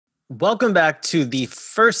Welcome back to the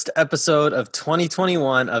first episode of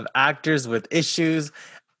 2021 of Actors with Issues.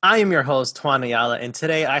 I am your host, Juan Ayala, and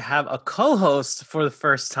today I have a co-host for the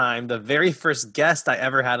first time, the very first guest I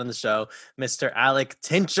ever had on the show, Mr. Alec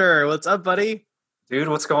Tincher. What's up, buddy? Dude,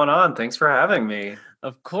 what's going on? Thanks for having me.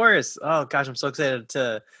 Of course. Oh gosh, I'm so excited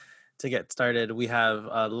to get started. We have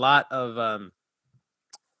a lot of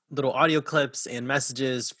little audio clips and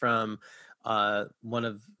messages from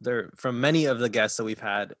from many of the guests that we've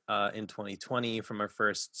had in 2020 from our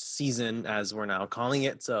first season, as we're now calling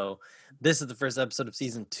it. So this is the first episode of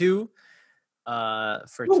season 2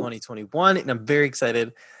 for Woo. 2021, and I'm very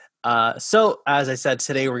excited. So as I said,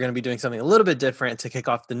 today we're going to be doing something a little bit different to kick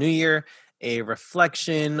off the new year, a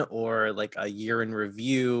reflection or like a year in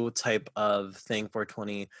review type of thing for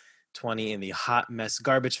 2020 and the hot mess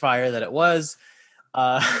garbage fire that it was.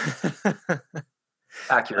 Uh,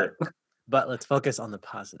 Accurate. but let's focus on the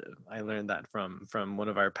positive. I learned that from one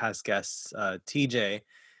of our past guests, TJ,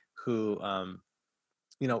 who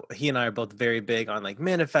he and I are both very big on like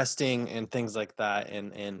manifesting and things like that,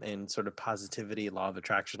 and sort of positivity, law of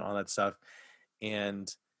attraction, all that stuff. And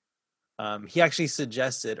he actually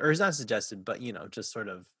suggested, or is not suggested, but just sort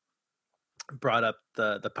of brought up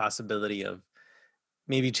the possibility of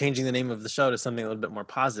maybe changing the name of the show to something a little bit more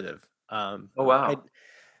positive. Oh, wow.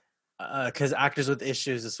 Because Actors with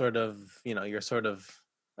Issues is sort of, you're sort of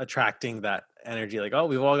attracting that energy, like, oh,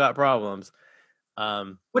 we've all got problems.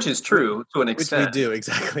 Which is true to an Which we extent. do,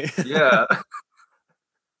 exactly. Yeah.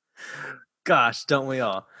 Gosh, don't we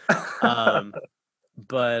all? Um,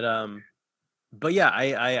 but yeah,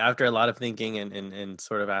 I after a lot of thinking and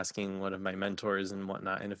sort of asking one of my mentors and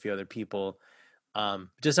whatnot and a few other people,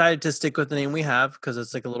 decided to stick with the name we have because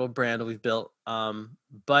it's like a little brand we've built.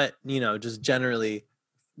 But just generally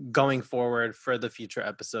going forward for the future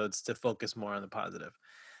episodes to focus more on the positive.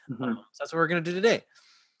 Mhm. So that's what we're going to do today.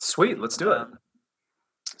 Sweet. Let's do it.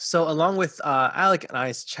 So along with Alec and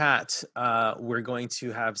I's chat, we're going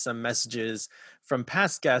to have some messages from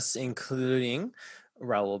past guests, including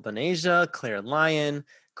Raul Beneja, Claire Lyon,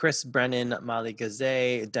 Chris Brennan, Mali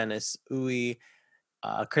Gazay, Dennis Uy,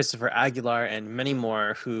 Christopher Aguilar, and many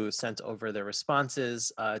more who sent over their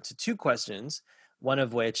responses to 2 questions. One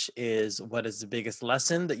of which is, what is the biggest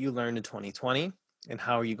lesson that you learned in 2020? And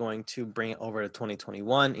how are you going to bring it over to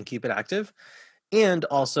 2021 and keep it active? And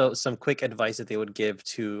also some quick advice that they would give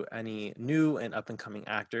to any new and up and coming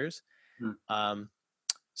actors. Mm.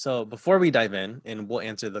 So before we dive in, and we'll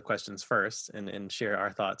answer the questions first and share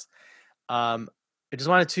our thoughts, I just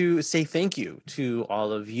wanted to say thank you to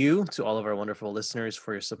all of you, to all of our wonderful listeners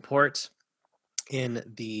for your support in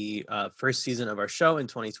the first season of our show in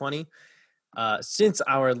 2020. Since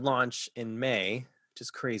our launch in May, which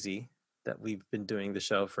is crazy that we've been doing the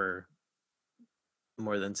show for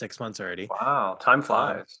more than 6 months already. Wow. Time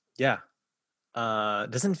flies. Yeah.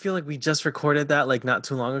 Doesn't feel like we just recorded that like not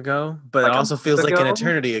too long ago, but Like it a also month feels like an ago?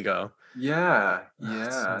 eternity ago. Yeah. It's Yeah.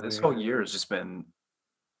 so This weird. whole year has just been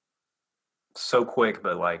so quick,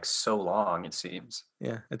 but like so long, it seems.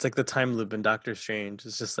 Yeah, it's like the time loop in Doctor Strange.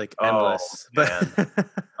 It's just like Oh, endless. But man.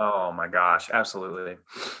 Oh, my gosh. Absolutely.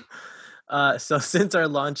 so since our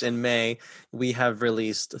launch in May, we have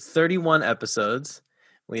released 31 episodes.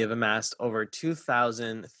 We have amassed over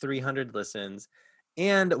 2,300 listens,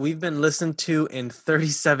 and we've been listened to in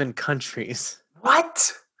 37 countries.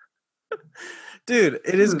 What? Dude,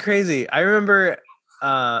 it is Hmm. crazy. I remember,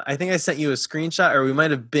 I think I sent you a screenshot, or we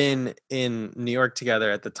might have been in New York together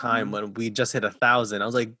at the time Mhm. when we just hit 1,000. I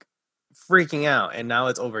was like freaking out, and now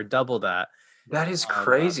it's over double that. That is Um,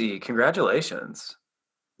 crazy. Congratulations.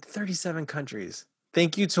 37 countries.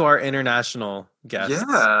 Thank you to our international guests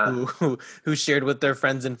Yeah. who shared with their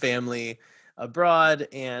friends and family abroad.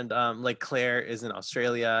 And like Claire is in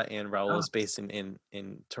Australia, and Raul Oh, is based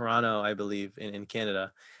in Toronto, I believe, in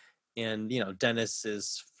Canada. And Dennis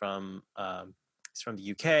is he's from the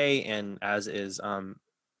UK, and as is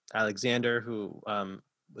Alexander, who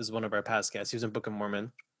was one of our past guests. He was in Book of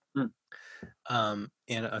Mormon, mm. and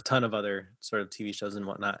a ton of other sort of TV shows and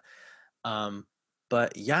whatnot.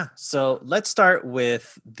 But yeah, so let's start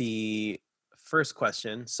with the first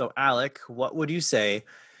question. So Alec, what would you say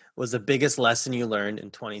was the biggest lesson you learned in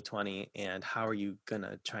 2020, and how are you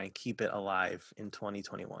gonna try and keep it alive in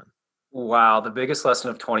 2021? Wow, the biggest lesson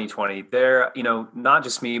of 2020. Not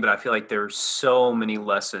just me, but I feel like there's so many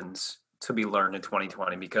lessons to be learned in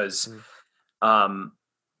 2020 because, Mm. um,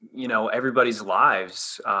 everybody's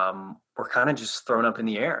lives were kind of just thrown up in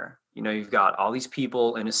the air. You've got all these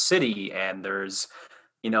people in a city, and there's,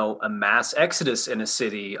 a mass exodus in a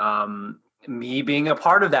city. Me being a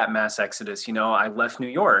part of that mass exodus, I left New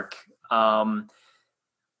York.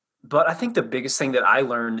 But I think the biggest thing that I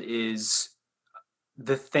learned is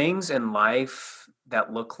the things in life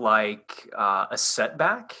that look like a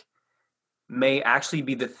setback may actually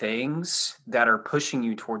be the things that are pushing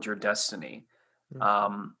you towards your destiny. Mm.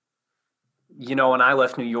 Um, when I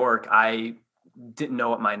left New York, I didn't know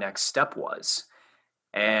what my next step was.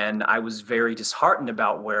 And I was very disheartened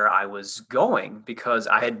about where I was going because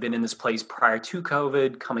I had been in this place prior to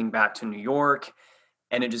COVID, coming back to New York,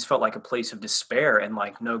 and it just felt like a place of despair and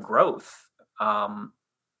like no growth. Um,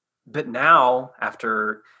 but now,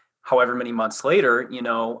 after however many months later,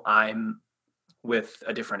 I'm with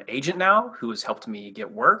a different agent now who has helped me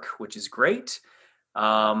get work, which is great.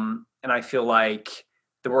 And I feel like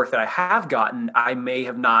the work that I have gotten, I may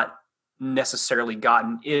have not necessarily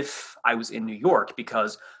gotten if I was in New York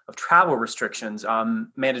because of travel restrictions,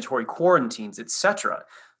 mandatory quarantines, etc.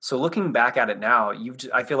 So looking back at it now,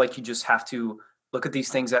 I feel like you just have to look at these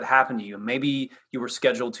things that happened to you. Maybe you were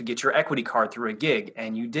scheduled to get your equity card through a gig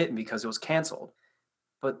and you didn't because it was canceled.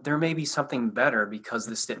 But there may be something better because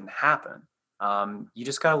this didn't happen. You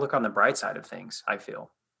just got to look on the bright side of things, I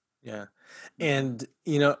feel. Yeah. And,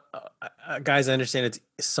 guys, I understand it's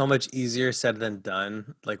so much easier said than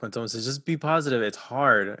done. Like when someone says, just be positive, it's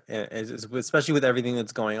hard. And especially with everything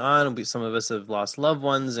that's going on. Some of us have lost loved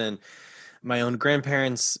ones, and my own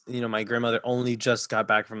grandparents, my grandmother only just got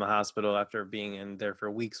back from the hospital after being in there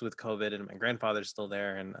for weeks with COVID, and my grandfather's still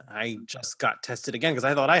there. And I just got tested again because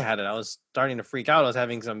I thought I had it. I was starting to freak out. I was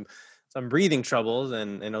having some breathing troubles,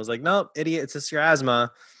 and I was like, nope, idiot, it's just your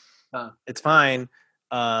asthma. It's fine.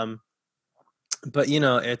 Um, but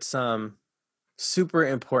it's super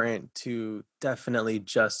important to definitely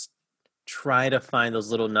just try to find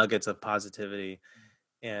those little nuggets of positivity.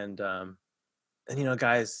 And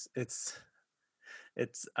guys,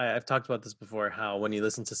 I've talked about this before, how when you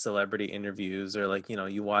listen to celebrity interviews, or like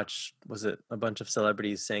you watch, was it a bunch of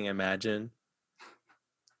celebrities saying imagine?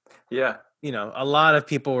 Yeah. A lot of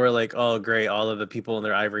people were like, oh great, all of the people in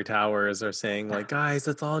their ivory towers are saying like, guys,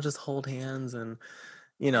 let's all just hold hands. And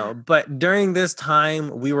but during this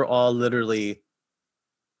time we were all literally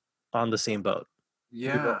on the same boat. We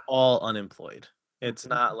were Yeah. all unemployed. It's Mhm.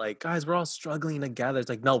 not like, guys, we're all struggling together. It's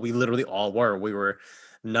like, no, we literally all were.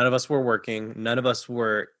 None of us were working. None of us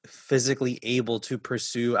were physically able to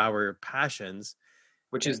pursue our passions.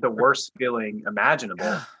 Which And is the worst feeling yeah.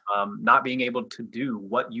 imaginable. Not being able to do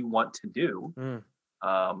what you want to do. Mm,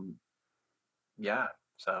 Um, yeah.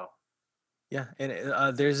 So, yeah.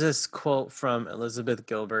 And there's this quote from Elizabeth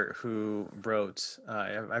Gilbert, who wrote,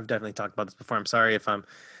 I've definitely talked about this before. I'm sorry if I'm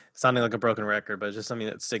sounding like a broken record, but it's just something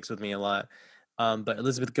that sticks with me a lot. But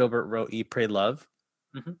Elizabeth Gilbert wrote Eat, Pray, Love.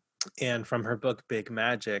 mhm. And from her book Big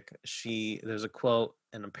Magic, there's a quote,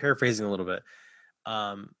 and I'm paraphrasing a little bit,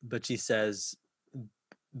 but she says,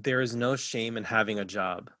 there is no shame in having a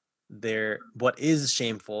job. What is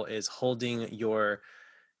shameful is holding your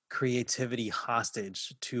creativity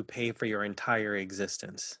hostage to pay for your entire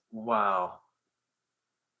existence. Wow.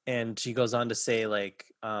 And she goes on to say, like,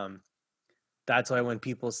 that's why when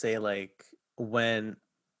people say, like, when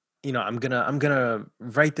I'm gonna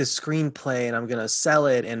write this screenplay and I'm gonna sell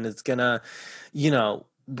it, and it's gonna,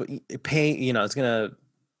 pay,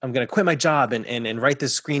 I'm gonna quit my job and write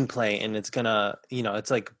this screenplay, and it's gonna,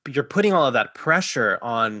 it's like you're putting all of that pressure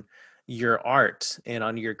on your art and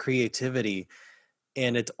on your creativity,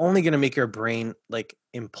 and it's only gonna make your brain like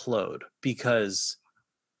implode because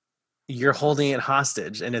you're holding it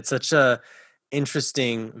hostage. And it's such a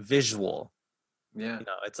interesting visual. Yeah.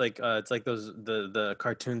 It's like those the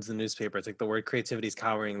cartoons, the newspaper. It's like the word creativity is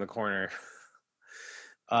cowering in the corner.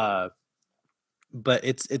 uh but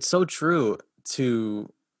it's so true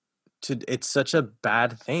to it's such a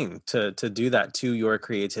bad thing to do that to your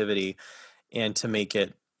creativity, and to make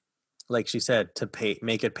it, like she said, to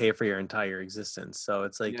make it pay for your entire existence. So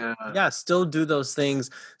it's like, Yeah. yeah, still do those things,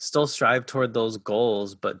 still strive toward those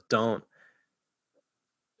goals, but don't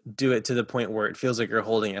do it to the point where it feels like you're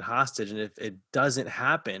holding it hostage. And if it doesn't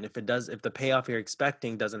happen, if the payoff you're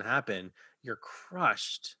expecting doesn't happen, you're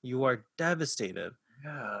crushed, you are devastated.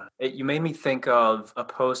 Yeah. You made me think of a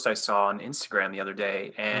post I saw on Instagram the other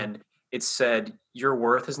day, Mm, and it said, your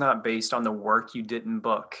worth is not based on the work you didn't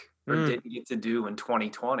book or mm, didn't get to do in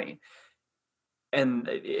 2020. And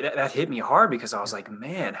that hit me hard because I was yeah, like,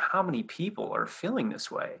 man, how many people are feeling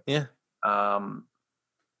this way? yeah, Um,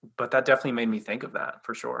 but that definitely made me think of that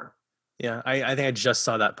for sure. yeah. I think I just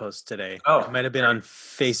saw that post today. It Oh, might have been great. on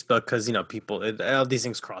Facebook, because people, all these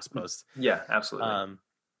things cross post. Yeah, absolutely. um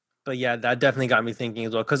but yeah, that definitely got me thinking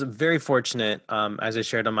as well, because I'm very fortunate. As I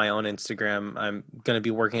shared on my own Instagram, I'm going to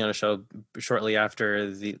be working on a show shortly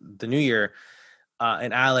after the new year.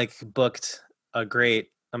 And Alec booked a great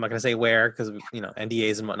I'm not going to say where because,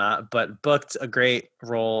 NDAs and whatnot, but booked a great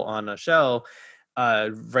role on a show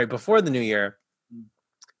right before the new year.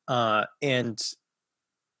 And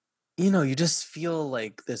you just feel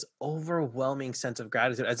like this overwhelming sense of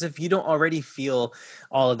gratitude, as if you don't already feel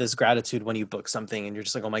all of this gratitude when you book something, and you're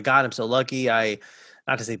just like, oh my God, I'm so lucky.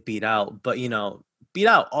 Not to say beat out, but beat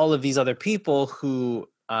out all of these other people who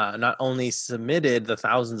not only submitted the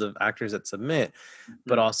thousands of actors that submit,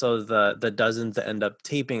 but also the dozens that end up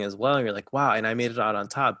taping as well. And you're like, wow, and I made it out on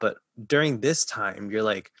top. But during this time, you're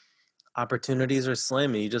like, opportunities are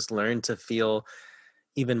slim, and you just learn to feel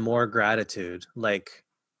even more gratitude. Like,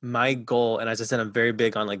 my goal, and as I said, I'm very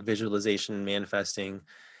big on like visualization and manifesting.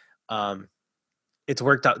 It's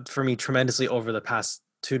worked out for me tremendously over the past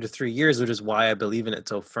 2 to 3 years, which is why I believe in it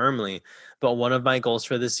so firmly. But one of my goals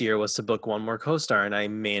for this year was to book one more co-star, and I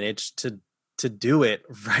managed to do it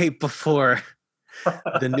right before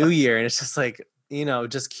the new year. And it's just like,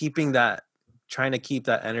 just trying to keep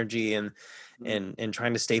that energy and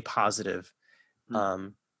trying to stay positive.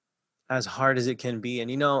 As hard as it can be.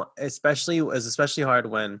 And especially hard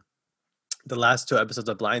when the last 2 episodes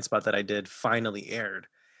of Blind Spot that I did finally aired,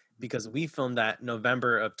 because we filmed that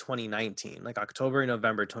November of 2019, like October and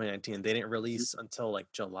November 2019. They didn't release until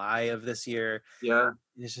like July of this year. Yeah.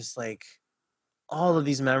 It's just like all of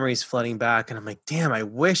these memories flooding back, and I'm like, damn, I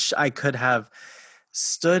wish I could have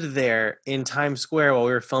stood there in Times Square while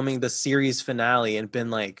we were filming the series finale and been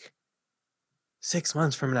like, 6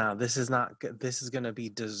 months from now, this is going to be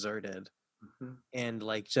deserted. And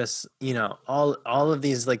like, just, all of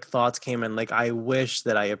these like thoughts came in. Like, I wish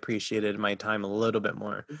that I appreciated my time a little bit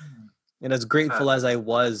more. And as grateful as I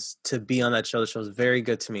was to be on that show, the show was very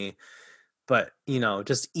good to me. But,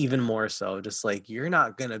 just even more so, just like, you're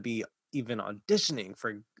not going to be even auditioning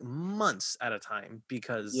for months at a time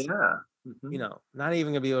because, not even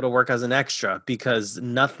going to be able to work as an extra because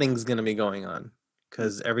nothing's going to be going on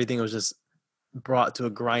because everything was just brought to a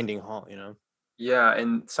grinding halt. Yeah,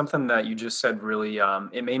 and something that you just said really,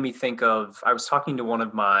 it made me think of, I was talking to one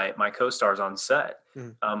of my co-stars on set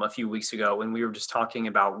a few weeks ago when we were just talking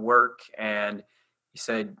about work, and he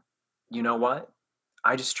said, you know what?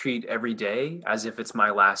 I just treat every day as if it's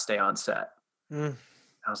my last day on set. I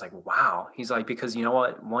was like, wow. He's like, because you know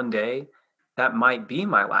what? One day that might be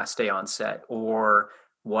my last day on set. Or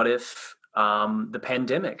what if the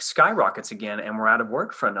pandemic skyrockets again and we're out of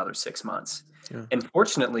work for another 6 months? Yeah. And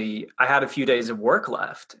fortunately, I had a few days of work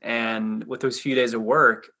left. And with those few days of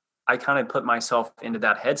work, I kind of put myself into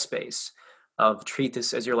that headspace of treat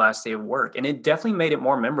this as your last day of work. And it definitely made it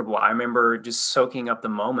more memorable. I remember just soaking up the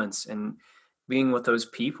moments and being with those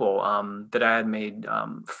people that I had made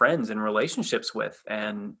friends and relationships with.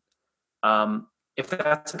 And if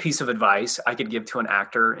that's a piece of advice I could give to an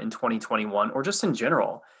actor in 2021 or just in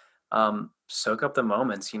general, soak up the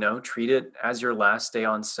moments, treat it as your last day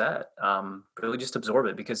on set. Really just absorb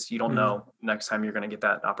it because you don't know next time you're going to get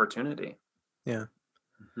that opportunity. Yeah.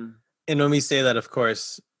 And when we say that, of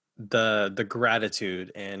course, the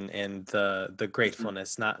gratitude and the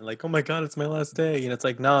gratefulness, not like, oh my God, it's my last day. It's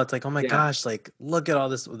like, no, it's like, oh my gosh, like, look at all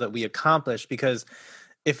this that we accomplished. Because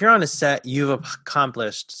if you're on a set, you've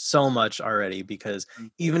accomplished so much already, because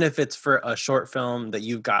even if it's for a short film that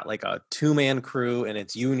you've got like a 2-man crew and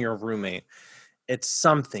it's you and your roommate, it's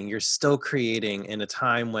something you're still creating in a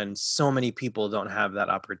time when so many people don't have that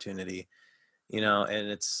opportunity, and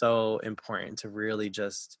it's so important to really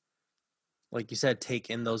just, like you said,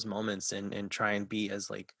 take in those moments and try and be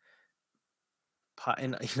as like,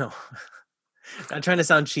 and not trying to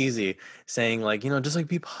sound cheesy, saying like, just like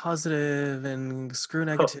be positive and screw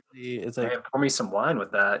negativity. It's like, pour me some wine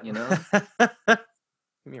with that, Give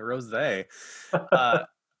me a rosé.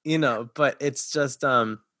 But it's just,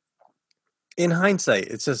 in hindsight,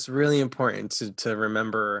 it's just really important to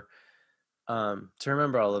remember,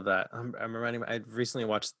 all of that. I'm reminding. I recently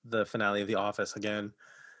watched the finale of The Office again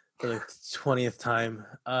for the 20th time,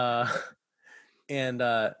 and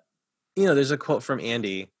there's a quote from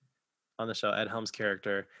Andy on the show, Ed Helms'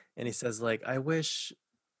 character, and he says like, I wish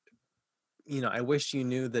you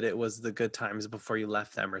knew that it was the good times before you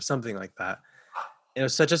left them, or something like that. It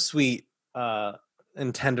was such a sweet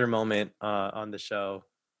and tender moment on the show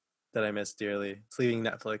that I miss dearly. It's leaving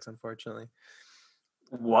Netflix, unfortunately.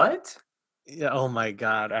 What? Yeah. Oh my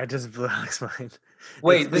God. I just blew Alex's mind.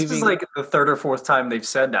 Wait, this is like the 3rd or 4th time they've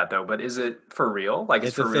said that though, but is it for real? Like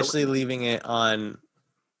it's for officially real? Leaving it on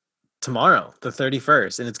tomorrow, the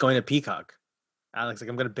 31st, and it's going to Peacock. Alex, like,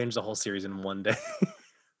 I'm going to binge the whole series in one day. I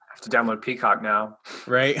have to download Peacock now.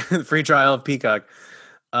 Right? Free trial of Peacock.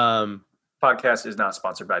 Podcast is not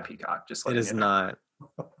sponsored by Peacock. Just it is not.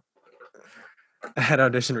 I had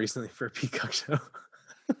auditioned recently for a Peacock show.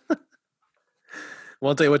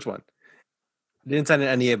 Won't tell you which one. Didn't sign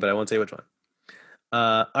an NDA, but I won't say which one.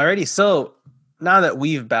 Alrighty. So now that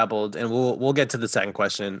we've babbled, and we'll get to the second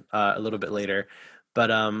question a little bit later, but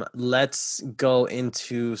let's go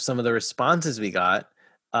into some of the responses we got.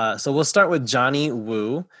 So we'll start with Johnny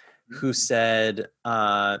Wu, who said,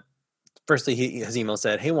 firstly, his email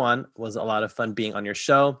said, "Hey Juan, was a lot of fun being on your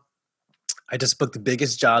show. I just booked the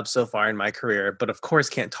biggest job so far in my career, but of course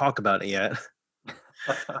can't talk about it yet."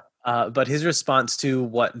 But his response to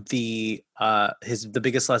what the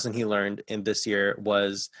biggest lesson he learned in this year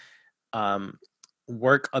was,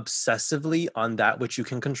 work obsessively on that which you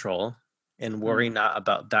can control and worry not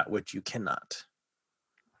about that which you cannot.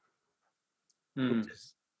 Which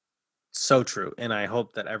is so true. And I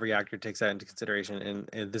hope that every actor takes that into consideration.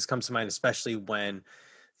 And this comes to mind, especially when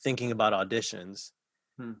thinking about auditions.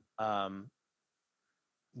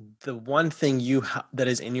 The one thing that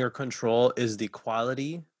is in your control is the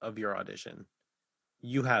quality of your audition.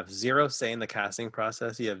 You have zero say in the casting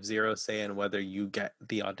process. You have zero say in whether you get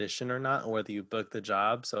the audition or not, or whether you book the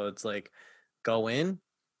job. So it's like, go in,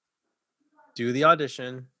 do the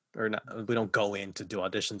audition, or not. We don't go in to do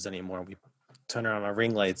auditions anymore. We turn on our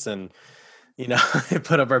ring lights and,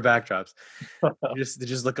 put up our backdrops. You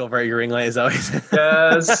just look over at your ring light as always.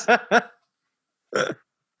 Yes.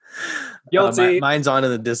 Guilty. Mine's on in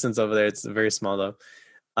the distance over there. It's very small though.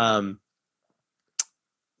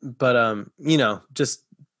 But just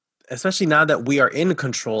especially now that we are in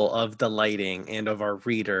control of the lighting and of our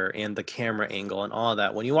reader and the camera angle and all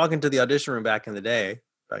that. When you walk into the audition room back in the day,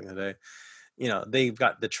 they've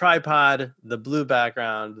got the tripod, the blue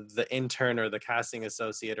background, the intern or the casting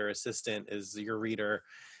associate or assistant is your reader,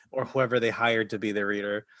 or whoever they hired to be their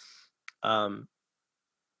reader.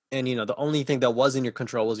 And the only thing that was in your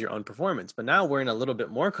control was your own performance. But now we're in a little bit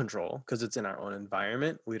more control because it's in our own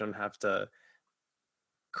environment. We don't have to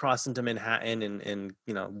cross into Manhattan and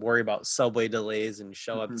worry about subway delays and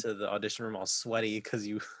show up to the audition room all sweaty because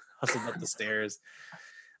you hustled up the stairs.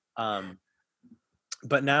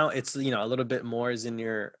 But now it's, a little bit more is in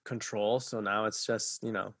your control. So now it's just,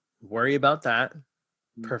 worry about that,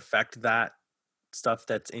 perfect that stuff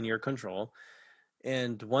that's in your control.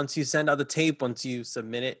 And once you send out the tape, once you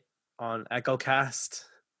submit it on EchoCast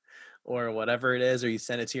or whatever it is, or you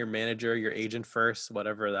send it to your manager, your agent first,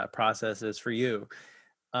 whatever that process is for you,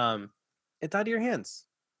 it's out of your hands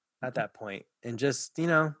at that point. And just,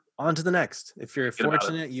 on to the next. If you're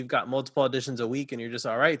fortunate, you've got multiple auditions a week and you're just,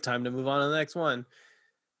 all right, time to move on to the next one.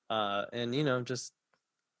 And, just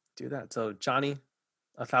do that. So Johnny,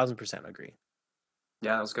 1,000% agree.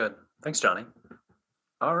 Yeah, that was good. Thanks, Johnny.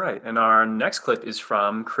 All right. And our next clip is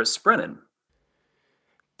from Chris Brennan.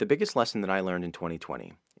 The biggest lesson that I learned in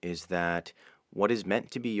 2020 is that what is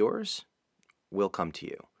meant to be yours will come to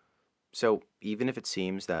you. So even if it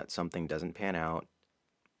seems that something doesn't pan out,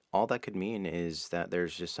 all that could mean is that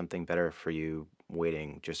there's just something better for you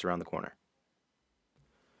waiting just around the corner.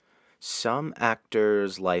 Some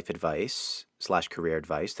actors' life advice / career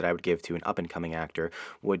advice that I would give to an up-and-coming actor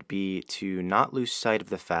would be to not lose sight of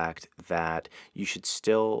the fact that you should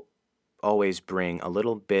still always bring a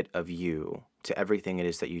little bit of you to everything it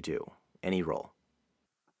is that you do, any role.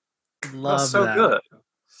 Love That's so that. good.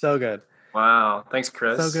 So good. Wow. Thanks,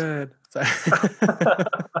 Chris. So good.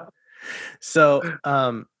 So,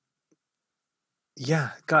 yeah,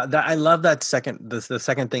 God, I love that the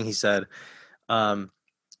second thing he said,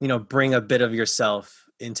 bring a bit of yourself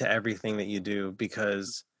into everything that you do,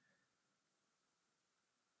 because,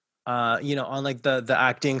 on like the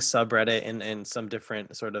acting subreddit and some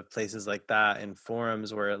different sort of places like that and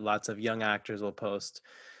forums where lots of young actors will post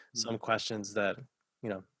some questions that,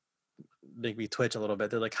 make me twitch a little bit.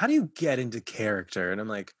 They're like, how do you get into character? And I'm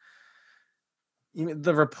like,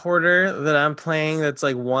 the reporter that I'm playing, that's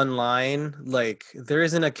like one line, like there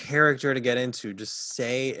isn't a character to get into. Just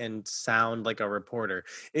say and sound like a reporter.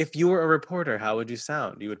 If you were a reporter, how would you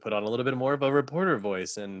sound? You would put on a little bit more of a reporter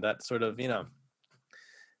voice and that sort of,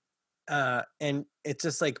 and it's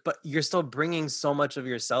just like, but you're still bringing so much of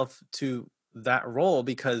yourself to that role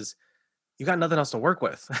because you got nothing else to work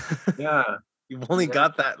with. Yeah. You've only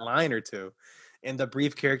got that line or two in the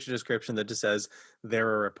brief character description that just says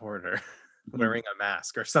they're a reporter wearing a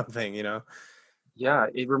mask or something, Yeah,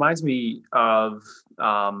 it reminds me of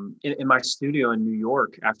in my studio in New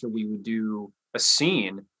York, after we would do a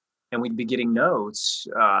scene and we'd be getting notes,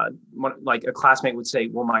 like a classmate would say,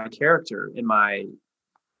 well, my character, and my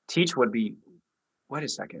teacher would be, wait a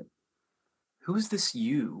second, who's this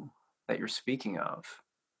you that you're speaking of?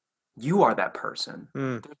 You are that person.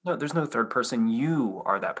 There's no third person. You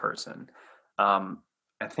are that person.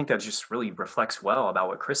 I think that just really reflects well about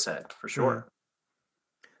what Chris said, for sure.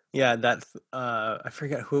 Yeah, that I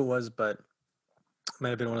forget who it was, but it might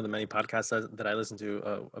have been one of the many podcasts that I listened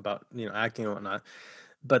to about acting and whatnot.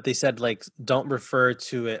 But they said like don't refer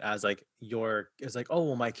to it as like your. It's like, oh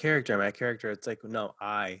well, my character, my character. It's like, no,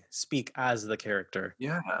 I speak as the character.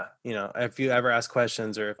 Yeah. If you ever ask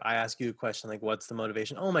questions, or if I ask you a question like what's the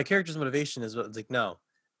motivation, oh, my character's motivation is what. It's like, no,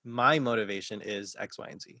 my motivation is X, Y,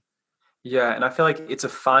 and Z. Yeah, and I feel like it's a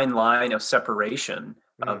fine line of separation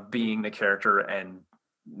Mm. of being the character and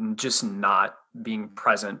just not being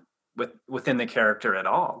present within the character at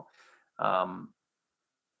all. Um,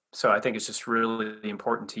 so I think it's just really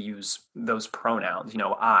important to use those pronouns,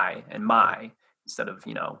 I and Right. my, instead of,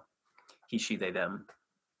 he, she, they, them.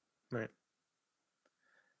 Right.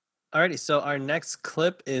 Alrighty, so our next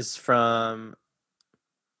clip is from.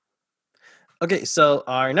 Okay, so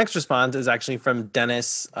our next response is actually from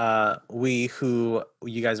Dennis who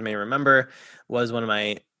you guys may remember was one of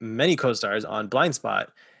my many co-stars on Blind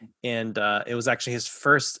Spot, and it was actually his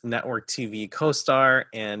first network TV co-star,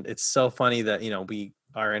 and it's so funny that we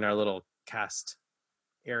are in our little cast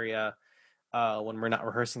area when we're not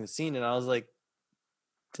rehearsing the scene, and I was like,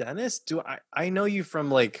 Dennis, do I know you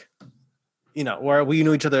from like where we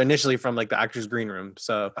knew each other initially from like the Actors Green Room,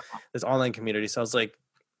 so this online community. So I was like,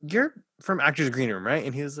 you're from Actors Green Room, right?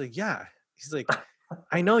 And he was like, yeah. He's like,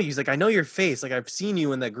 I know you. He's like, I know your face. Like, I've seen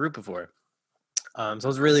you in that group before. So it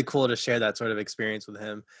was really cool to share that sort of experience with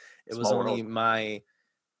him. It was Small only world. my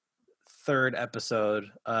third episode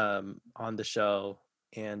on the show,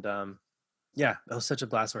 and yeah, it was such a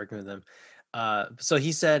blast working with him. So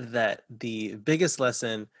he said that the biggest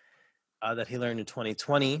lesson that he learned in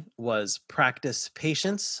 2020 was practice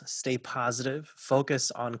patience, stay positive, focus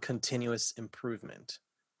on continuous improvement.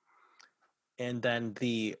 And then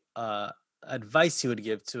the advice he would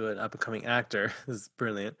give to an up and coming actor is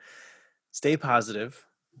brilliant. Stay positive,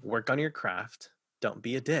 work on your craft, don't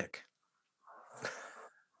be a dick.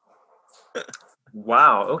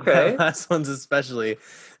 Wow. That Okay. last one's especially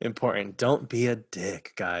important. Don't be a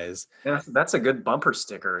dick, guys. Yeah, that's a good bumper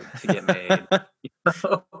sticker to get made.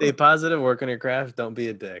 Stay positive, work on your craft, don't be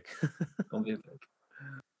a dick. Don't be a dick.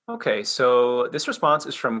 Okay, so this response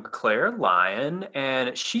is from Claire Lyon,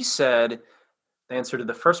 and she said the answer to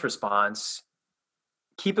the first response: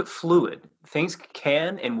 keep it fluid. Things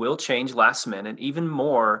can and will change last minute, even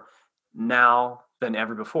more now than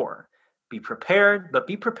ever before. Be prepared, but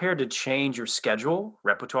be prepared to change your schedule,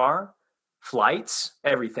 repertoire, flights,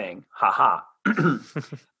 everything. Ha ha.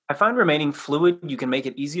 I find remaining fluid, you can make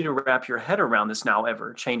it easy to wrap your head around this now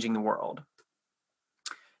ever changing the world.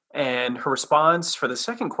 And her response for the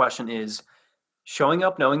second question is showing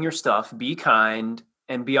up, knowing your stuff, be kind,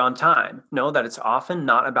 and be on time. Know that it's often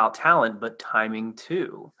not about talent, but timing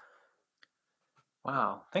too.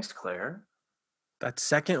 Wow. Thanks, Claire. That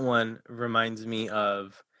second one reminds me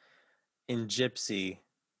of in Gypsy,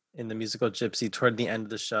 in the musical Gypsy, toward the end of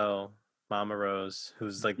the show, Mama Rose,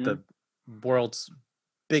 who's like Mhm. the world's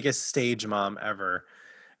biggest stage mom ever,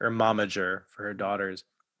 or momager for her daughters.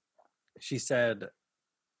 She said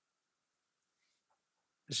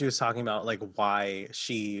she was talking about like why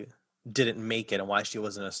she didn't make it and why she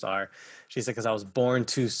wasn't a star. She said because I was born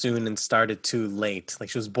too soon and started too late. Like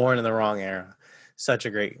she was born in the wrong era. Such a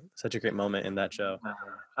great moment in that show.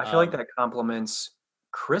 I feel like Um, that complements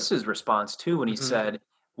Chris's response too when he mhm, said,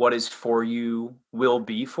 "What is for you will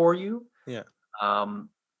be for you." yeah, Um,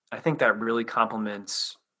 I think that really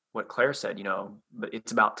complements what Claire said. But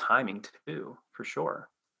it's about timing too, for sure.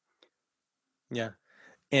 yeah.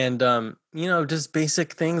 And just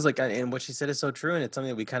basic things like and what she said is so true, and it's something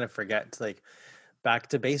that we kind of forget to like back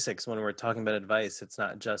to basics when we're talking about advice. It's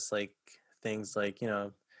not just like things like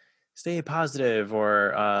stay positive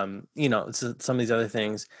or some of these other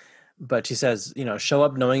things, but she says show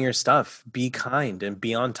up knowing your stuff, be kind, and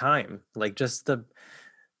be on time. Like just the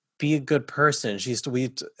be a good person.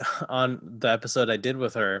 On the episode I did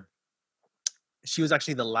with her, she was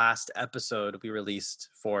actually the last episode we released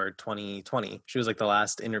for 2020. She was like the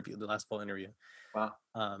last interview, the last full interview. Wow.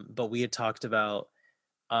 But we had talked about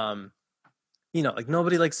um like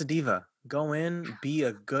nobody likes a diva. Go in, be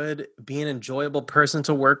an enjoyable person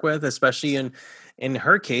to work with, especially in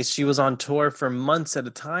her case, she was on tour for months at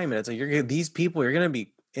a time, and it's like you're gonna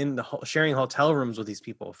be in sharing hotel rooms with these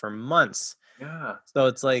people for months. Yeah. So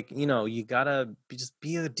it's like you gotta just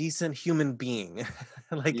be a decent human being.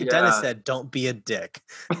 Like Dennis Yeah. said, don't be a dick.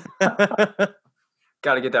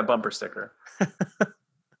 Got to get that bumper sticker.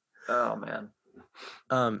 Oh man.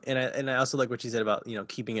 And I also like what you said about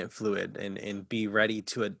keeping it fluid and be ready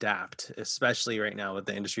to adapt, especially right now with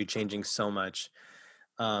the industry changing so much.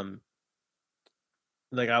 Um,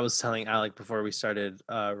 like I was telling Alec before we started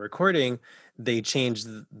recording they changed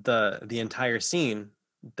the entire scene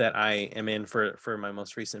that I am in for my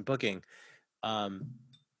most recent booking. And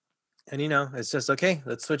it's just okay,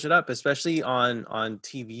 let's switch it up, especially on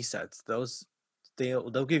TV sets. Those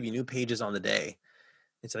they'll give you new pages on the day.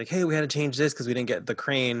 It's like, hey, we had to change this because we didn't get the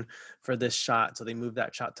crane for this shot, so they moved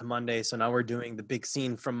that shot to Monday. So now we're doing the big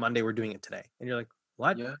scene from Monday, we're doing it today. And you're like,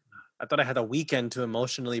 what? Yeah. I thought I had a weekend to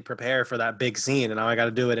emotionally prepare for that big scene, and now I got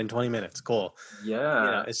to do it in 20 minutes. Cool.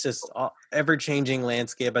 Yeah. It's just ever-changing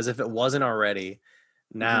landscape, as if it wasn't already.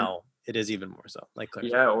 Now it is even more so, like Claire.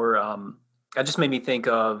 Yeah, or that just made me think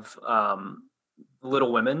of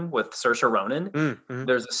Little Women with Saoirse Ronan. Mm-hmm.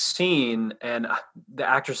 There's a scene, and the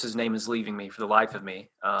actress's name is leaving me for the life of me.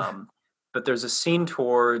 But there's a scene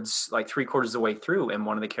towards like 3/4 of the way through, and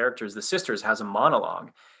one of the characters, the sisters, has a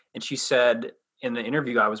monologue, and she said in the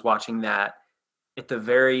interview I was watching that at the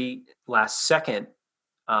very last second,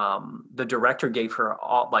 the director gave her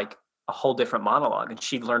a whole different monologue, and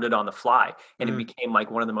she learned it on the fly, and it became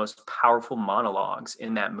like one of the most powerful monologues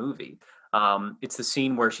in that movie. It's the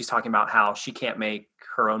scene where she's talking about how she can't make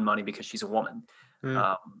her own money because she's a woman.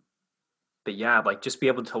 But yeah, like just be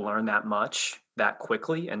able to learn that much that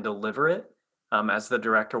quickly and deliver it as the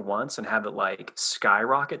director wants, and have it like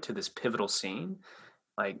skyrocket to this pivotal scene.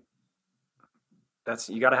 Like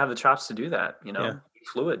you got to have the chops to do that. Be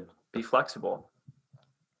fluid, be flexible.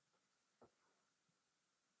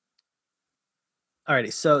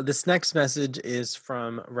 Alrighty, so this next message is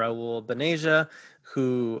from Raul Beneja,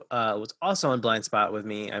 who was also on Blind Spot with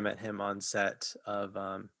me. I met him on set of,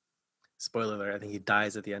 spoiler alert, I think he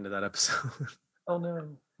dies at the end of that episode. Oh no,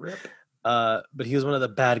 rip. But he was one of the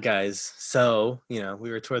bad guys. So, we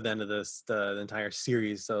were toward the end of the entire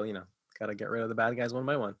series. So, got to get rid of the bad guys one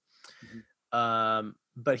by one.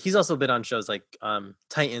 But he's also been on shows like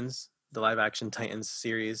Titans, the live action Titans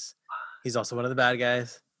series. He's also one of the bad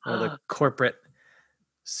guys, one of the corporate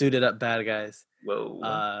suited up bad guys.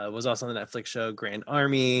 Whoa. Was also on the Netflix show Grand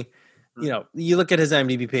Army. You look at his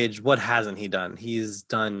IMDb page, what hasn't he done? He's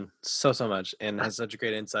done so much and has such a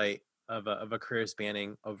great insight of a career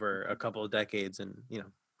spanning over a couple of decades, and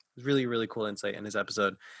really, really cool insight in his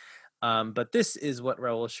episode. But this is what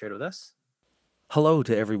Raul shared with us. Hello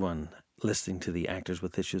to everyone listening to the Actors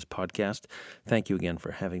with Issues podcast. Thank you again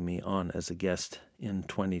for having me on as a guest in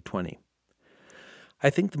 2020. I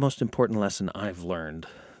think the most important lesson I've learned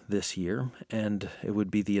this year, and it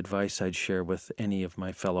would be the advice I'd share with any of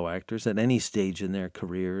my fellow actors at any stage in their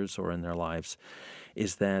careers or in their lives,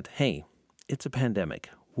 is that, hey, it's a pandemic.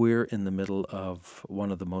 We're in the middle of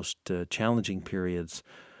one of the most challenging periods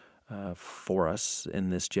for us in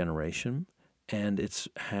this generation, and it's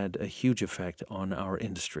had a huge effect on our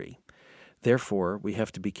industry. Therefore, we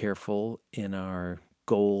have to be careful in our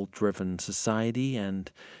goal-driven society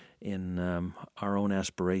and in our own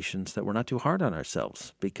aspirations that we're not too hard on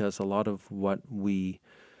ourselves, because a lot of what the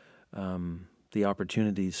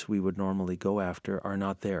opportunities we would normally go after are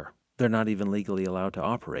not there. They're not even legally allowed to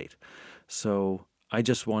operate. So I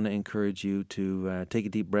just want to encourage you to take a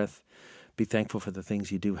deep breath, be thankful for the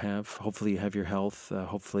things you do have. Hopefully you have your health.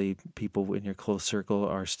 Hopefully people in your close circle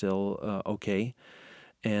are still okay.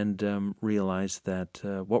 And realize that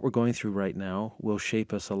what we're going through right now will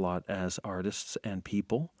shape us a lot as artists and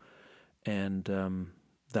people. And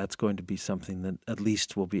that's going to be something that at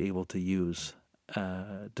least we'll be able to use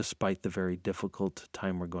despite the very difficult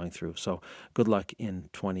time we're going through. So good luck in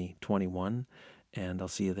 2021, and I'll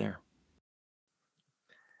see you there.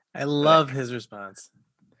 I love his response.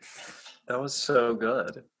 That was so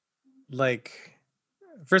good. Like,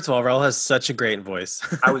 first of all, Raul has such a great voice.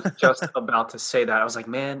 I was just about to say that. I was like,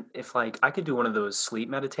 man, if like I could do one of those sleep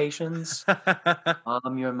meditations,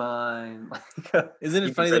 calm your mind. Isn't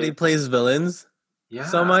it funny that he plays villains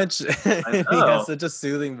so much? I He know. has such a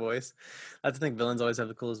soothing voice. That's the thing. Villains always have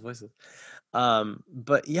the coolest voices.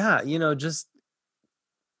 But yeah, just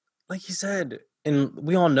like you said, and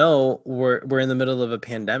we all know we're in the middle of a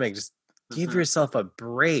pandemic. Just give yourself a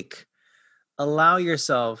break. Allow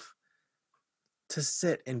yourself to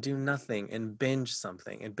sit and do nothing and binge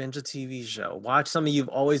something and binge a TV show. Watch something you've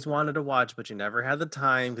always wanted to watch, but you never had the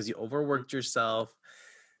time because you overworked yourself.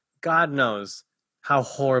 God knows how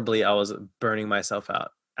horribly I was burning myself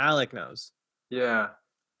out. Alec knows. Yeah,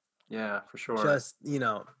 for sure. Just,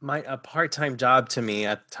 a part-time job to me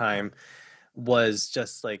at the time was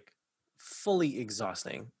just like fully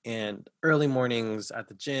exhausting, and early mornings at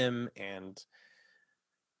the gym, and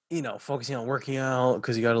focusing on working out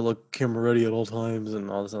because you got to look camera ready at all times and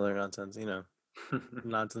all this other nonsense,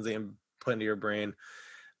 nonsense that you put into your brain.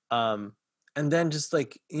 and then just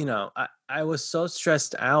like, I was so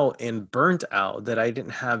stressed out and burnt out that I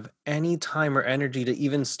didn't have any time or energy to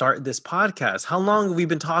even start this podcast. How long have we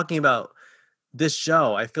been talking about this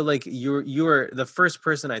show? I feel like you were the first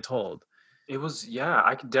person I told. It was, yeah,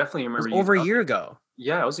 I could definitely It was remember you over a telling year me. ago.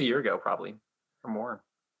 Yeah, it was a year ago, probably, or more.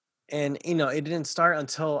 And it didn't start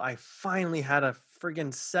until I finally had a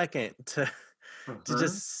friggin' second to Hmm.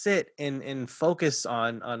 just sit and focus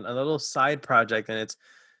on a little side project. And it's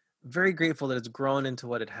very grateful that it's grown into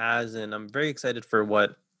what it has, and I'm very excited for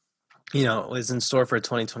what is in store for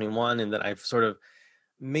 2021, and that I've sort of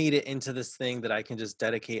made it into this thing that I can just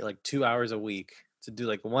dedicate like 2 hours a week to do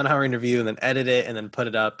like a 1 hour interview and then edit it and then put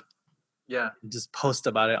it up Yeah. and just post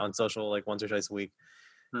about it on social like once or twice a week.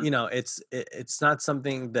 Hmm. It's not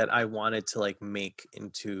something that I wanted to like make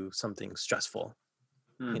into something stressful.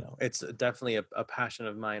 Hmm. It's definitely a passion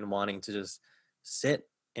of mine, wanting to just sit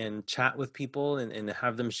and chat with people and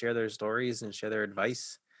have them share their stories and share their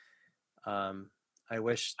advice. I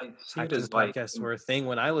wish I see it acting as like, podcasts were a thing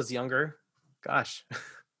when I was younger. Gosh.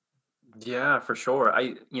 yeah, for sure.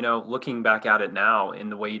 Looking back at it now in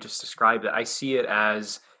the way you just described it, I see it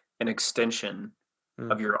as an extension Mm,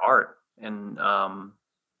 of your art and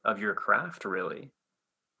of your craft, really.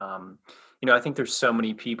 Um, I think there's so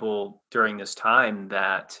many people during this time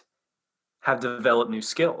that have developed new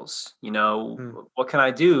skills. mm, What can I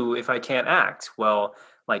do if I can't act? Well,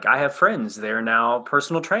 like I have friends, they're now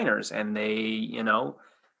personal trainers and they,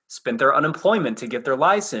 spent their unemployment to get their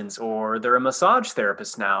license, or they're a massage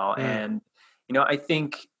therapist now. mm, And, I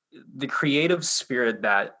think the creative spirit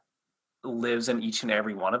that lives in each and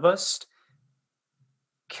every one of us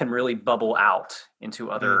can really bubble out into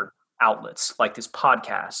mm. other outlets like this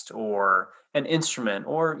podcast or an instrument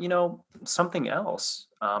or something else.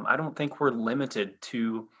 I don't think we're limited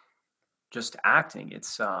to just acting.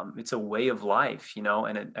 It's a way of life,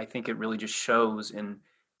 and I think it really just shows in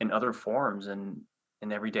other forms and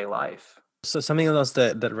in everyday life. So something else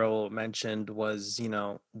that Raul mentioned was,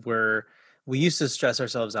 we used to stress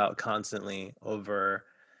ourselves out constantly over,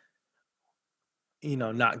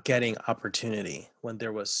 not getting opportunity when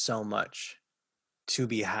there was so much to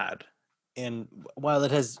be had. And while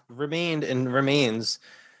it has remained and remains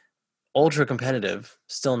ultra competitive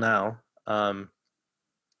still now,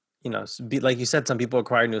 like you said, some people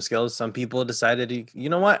acquired new skills. Some people decided, you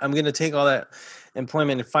know what, I'm going to take all that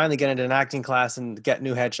employment and finally get into an acting class and get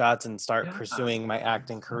new headshots and start Yeah, pursuing my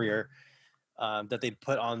acting career that they'd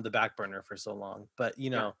put on the back burner for so long. But,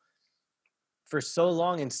 yeah. for so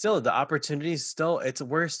long, and still the opportunities still,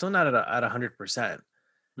 we're still not at 100%.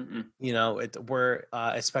 Mm-mm. We're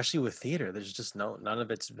especially with theater, there's just none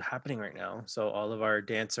of it's happening right now. So all of our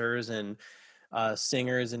dancers and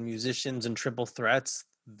singers and musicians and triple threats,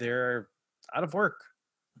 they're out of work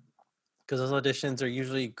because those auditions are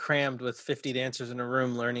usually crammed with 50 dancers in a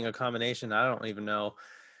room learning a combination. I don't even know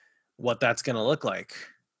what that's going to look like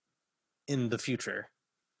in the future.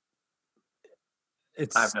 I have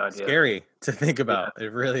It's no idea. scary to think Yeah, about.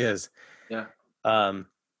 It really is. yeah. Um,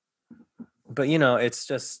 but it's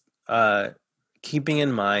just keeping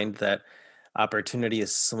in mind that opportunity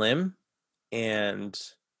is slim, and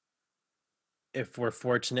if we're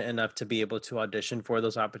fortunate enough to be able to audition for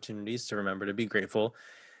those opportunities, to remember to be grateful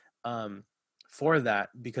um, for that,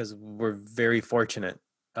 because we're very fortunate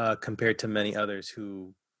compared to many others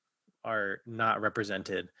who are not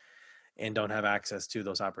represented and don't have access to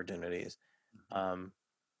those opportunities. Um,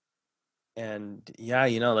 and yeah,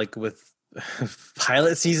 like with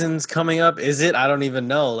pilot seasons coming up, I don't even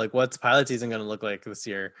know, like, what's pilot season going to look like this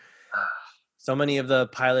year. So many of the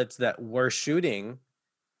pilots that were shooting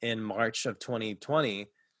in March of 2020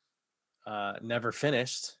 never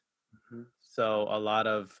finished. Mhm. So a lot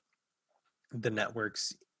of the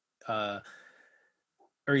networks, uh,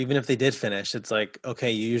 or even if they did finish, it's like,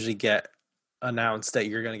 okay, you usually get announced that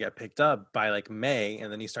you're going to get picked up by like May,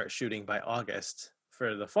 and then you start shooting by August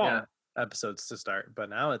for the Yeah. fall episodes to start. But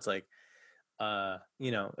now it's like, I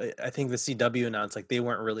think the CW announced like they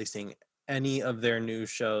weren't releasing any of their new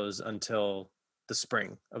shows until the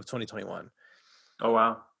spring of 2021. Oh,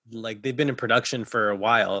 wow. Like they've been in production for a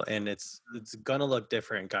while, and it's gonna look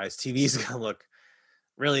different, guys. TV's gonna look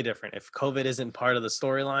really different. If COVID isn't part of the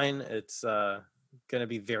storyline, it's gonna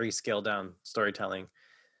be very scaled down storytelling.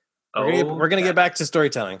 Oh, We're gonna yeah. get back to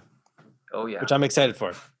storytelling, Oh, yeah. which I'm excited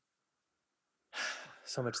for.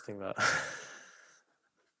 So much to think about.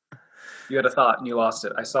 You had a thought and you lost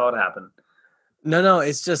it. I saw it happen. No,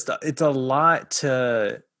 it's just it's a lot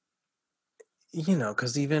to,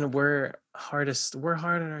 because even we're hard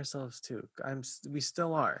on ourselves too. We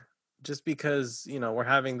still are. Just because we're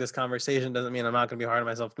having this conversation doesn't mean I'm not gonna be hard on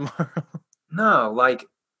myself tomorrow. No, like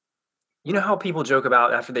You know how people joke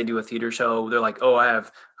about after they do a theater show, they're like, "Oh, I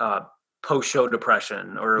have post-show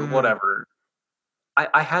depression or Mm. whatever."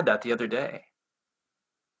 I had that the other day.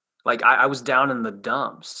 Like I was down in the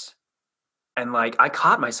dumps, and like I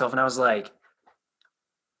caught myself, and I was like,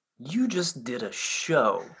 "You just did a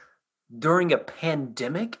show during a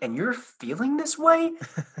pandemic, and you're feeling this way?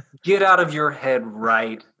 Get out of your head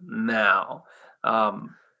right now."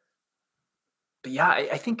 Um, but yeah,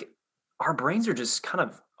 I think our brains are just kind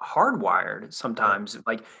of hardwired Yeah. sometimes.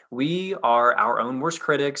 Like we are our own worst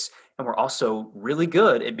critics, and we're also really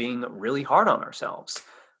good at being really hard on ourselves.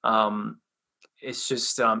 Um, it's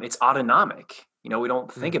just it's autonomic. You know, we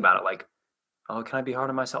don't think Mm. about it like, oh, can I be hard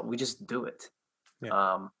on myself? We just do it. Yeah.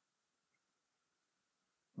 Um,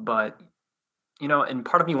 but you know, and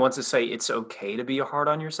part of me wants to say it's okay to be hard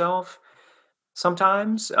on yourself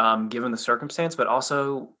sometimes, given the circumstance, but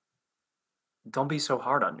also don't be so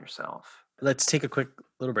hard on yourself. Let's take a quick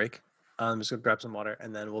little break. I'm just gonna grab some water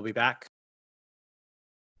and then we'll be back.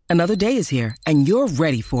 Another day is here, and you're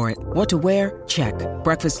ready for it. What to wear? Check.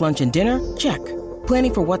 Breakfast, lunch, and dinner? Check.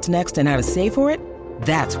 Planning for what's next and how to save for it?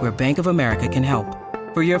 That's where Bank of America can help.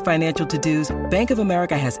 For your financial to-dos, Bank of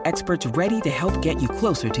America has experts ready to help get you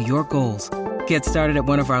closer to your goals. Get started at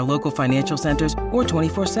one of our local financial centers or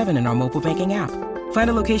 24/7 in our mobile banking app. Find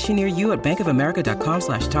a location near you at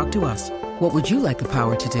bankofamerica.com/talktous. What would you like the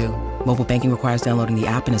power to do? Mobile banking requires downloading the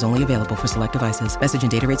app and is only available for select devices. Message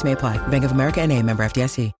and data rates may apply. Bank of America NA, member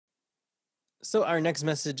FDIC. So our next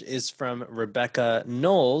message is from Rebecca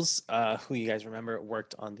Knowles, who you guys remember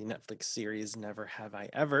worked on the Netflix series Never Have I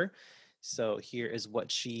Ever. So here is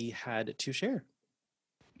what she had to share.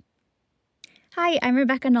 Hi, I'm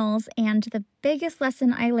Rebecca Knowles, and the biggest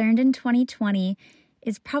lesson I learned in 2020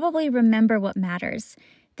 is probably remember what matters.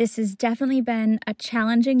 This has definitely been a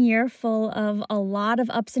challenging year full of a lot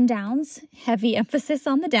of ups and downs, heavy emphasis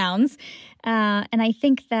on the downs. And I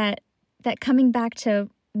think that coming back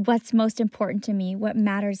to what's most important to me, what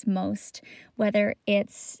matters most, whether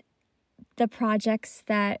it's the projects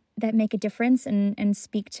that make a difference and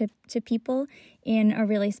speak to people in a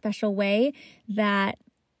really special way, that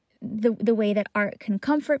the way that art can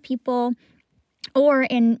comfort people, or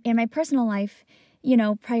in my personal life, you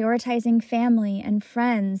know, prioritizing family and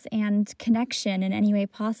friends and connection in any way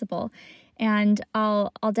possible. And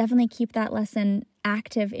I'll definitely keep that lesson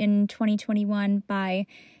active in 2021 by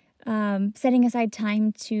setting aside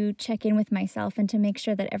time to check in with myself and to make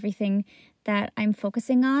sure that everything that I'm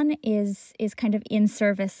focusing on is kind of in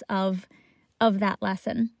service of that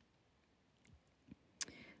lesson.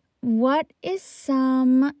 What is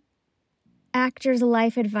some actor's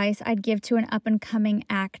life advice I'd give to an up-and-coming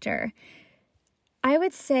actor? I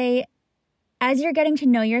would say, as you're getting to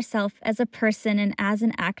know yourself as a person and as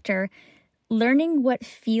an actor, learning what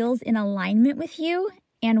feels in alignment with you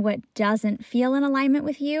and what doesn't feel in alignment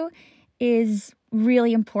with you is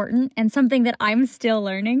really important and something that I'm still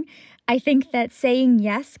learning. I think that saying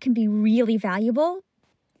yes can be really valuable,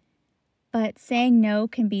 but saying no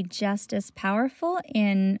can be just as powerful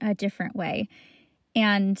in a different way.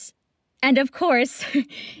 And of course,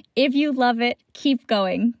 if you love it, keep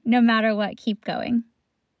going. No matter what, keep going.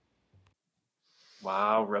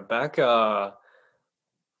 Wow, Rebecca.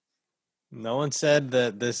 No one said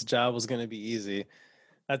that this job was going to be easy.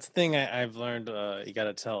 That's the thing I've learned. You got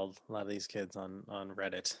to tell a lot of these kids on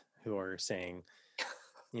Reddit who are saying,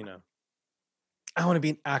 you know, I want to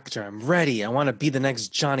be an actor. I'm ready. I want to be the next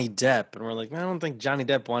Johnny Depp. And we're like, I don't think Johnny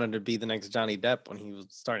Depp wanted to be the next Johnny Depp when he was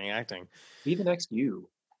starting acting. Be the next you.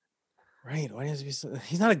 Right. Why does he be so,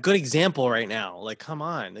 he's not a good example right now. Like, come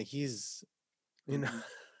on. Like he's, you know,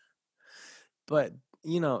 but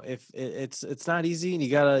you know, if it's not easy, and you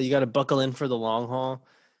gotta buckle in for the long haul.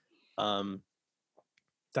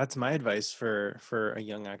 That's my advice for a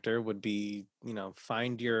young actor would be, you know,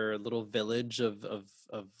 find your little village of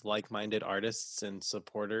like-minded artists and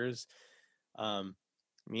supporters.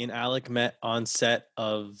 Me and Alec met on set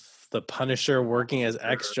of The Punisher working as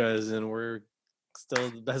extras, and we're still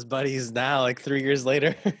the best buddies now, like 3 years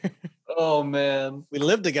later. Oh man. We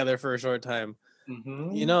lived together for a short time.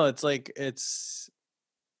 Mm-hmm. You know, it's like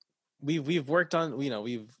we've worked on, you know,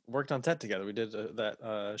 we've worked on set together. We did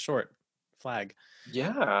that short Flag.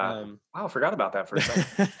 Yeah. Wow, I forgot about that for a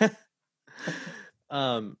second.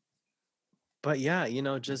 But yeah, you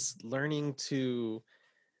know, just learning to,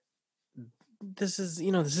 this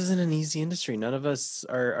isn't an easy industry. None of us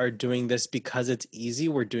are doing this because it's easy.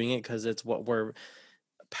 We're doing it because it's what we're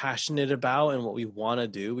passionate about and what we want to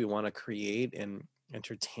do. We want to create and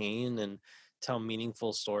entertain and tell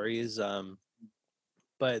meaningful stories.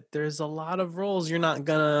 But there's a lot of roles you're not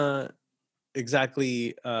gonna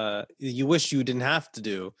exactly you wish you didn't have to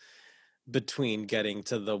do. between getting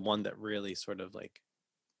to the one that really sort of like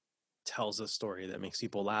tells a story that makes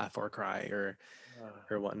people laugh or cry or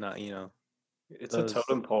whatnot, It's a those.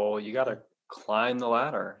 totem pole. You got to climb the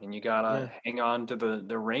ladder, and you got Yeah. to hang on to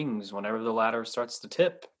the rings whenever the ladder starts to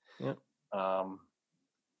tip. Yeah. Um,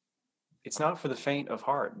 it's not for the faint of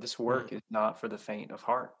heart. This work is not for the faint of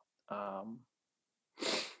heart. Yeah.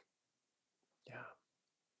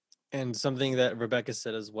 And something that Rebecca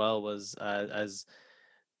said as well was,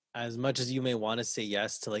 as much as you may want to say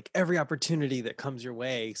yes to like every opportunity that comes your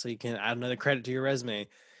way so you can add another credit to your resume,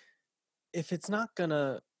 if it's not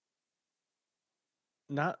gonna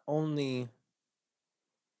not only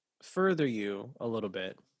further you a little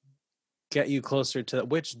bit, get you closer to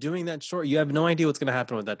which doing that short, you have no idea what's going to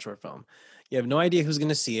happen with that short film. You have no idea who's going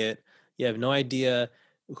to see it. You have no idea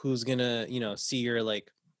who's going to, see your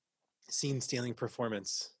like scene stealing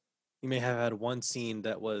performance. You may have had one scene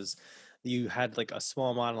that was, you had like a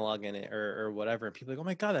small monologue in it or whatever. And people are like, oh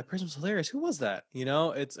my God, that person was hilarious. Who was that?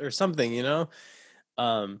 It's, or something,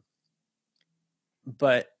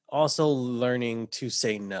 but also learning to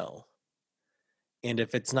say no. And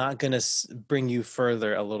if it's not going to bring you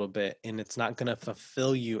further a little bit and it's not going to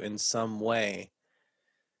fulfill you in some way,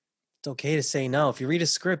 it's okay to say no. If you read a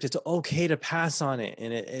script, it's okay to pass on it.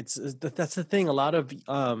 And that's the thing. A lot of,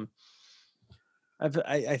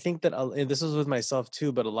 I think that, and this was with myself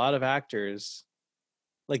too, but a lot of actors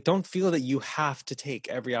like don't feel that you have to take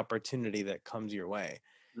every opportunity that comes your way.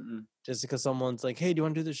 Mm-mm. Just because someone's like, hey, do you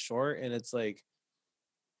want to do this short? And it's like,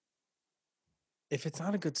 if it's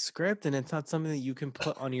not a good script and it's not something that you can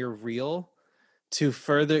put on your reel to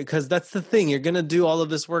further, because that's the thing, you're going to do all of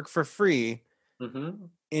this work for free. Mm-hmm.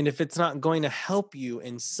 And if it's not going to help you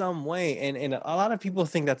in some way, and a lot of people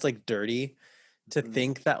think that's like dirty to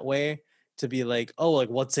think that way, to be like, oh, like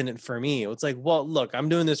what's in it for me? It's like, well, look, I'm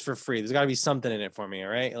doing this for free. There's got to be something in it for me. All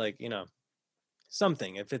right. Like,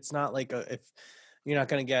 something. If it's not like if you're not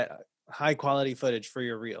going to get high quality footage for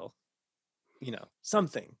your reel,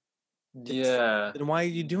 something. Yeah. Then why are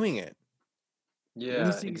you doing it?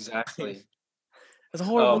 Yeah, exactly. As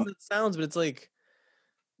horrible as it sounds, but it's like,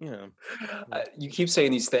 you keep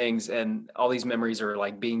saying these things and all these memories are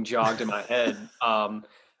like being jogged in my head.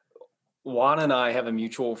 Juan and I have a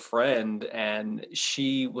mutual friend, and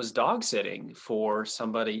she was dog sitting for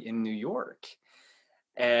somebody in New York.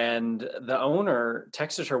 And the owner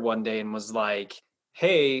texted her one day and was like,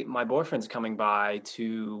 hey, my boyfriend's coming by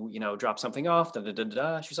to, drop something off. Da, da, da,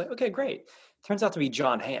 da. She's like, okay, great. Turns out to be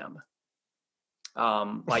John Hamm.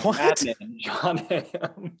 Like What? Mad Men, John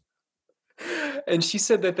Hamm. And she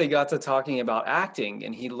said that they got to talking about acting,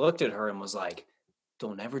 and he looked at her and was like,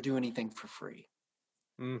 don't ever do anything for free.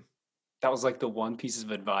 That was like the one piece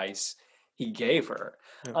of advice he gave her.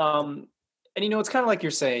 Yeah. And it's kind of like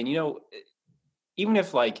you're saying, even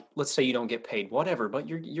if like, let's say you don't get paid, whatever, but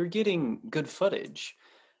you're getting good footage.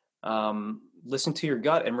 Listen to your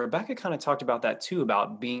gut. And Rebecca kind of talked about that too,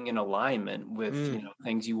 about being in alignment with,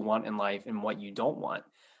 things you want in life and what you don't want.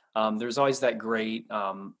 There's always that great,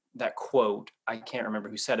 that quote, I can't remember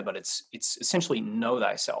who said it, but it's essentially know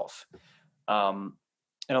thyself.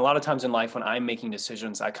 And a lot of times in life, when I'm making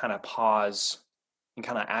decisions, I kind of pause and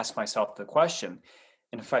kind of ask myself the question.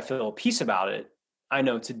 And if I feel peace about it, I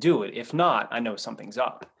know to do it. If not, I know something's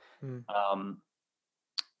up.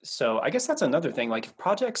 So I guess that's another thing. Like if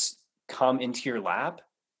projects come into your lap,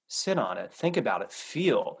 sit on it, think about it,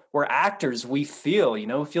 feel. We're actors, we feel,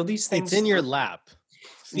 feel these things. It's in your lap.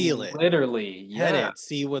 Feel it. Literally. Head Yeah. it.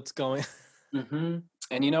 See what's going. Mm-hmm.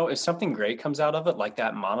 And if something great comes out of it, like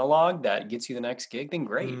that monologue that gets you the next gig, then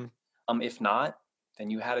great. If not, then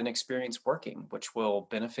you had an experience working, which will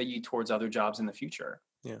benefit you towards other jobs in the future.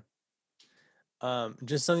 Yeah.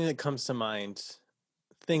 Just something that comes to mind,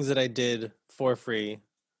 things that I did for free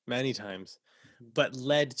many times, but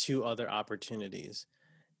led to other opportunities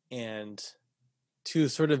and to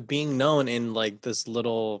sort of being known in like this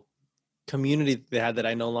little community they had that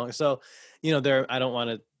I no longer. So, I don't want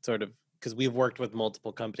to sort of, because we've worked with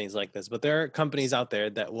multiple companies like this, but there are companies out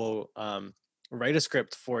there that will write a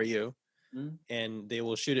script for you and they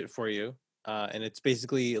will shoot it for you. And it's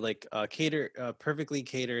basically like perfectly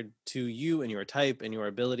catered to you and your type and your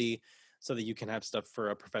ability so that you can have stuff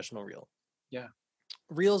for a professional reel. Yeah.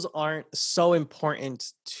 Reels aren't so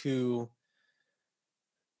important to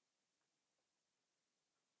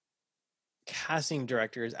casting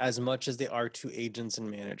directors as much as they are to agents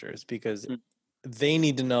and managers, because they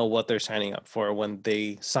need to know what they're signing up for when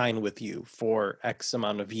they sign with you for X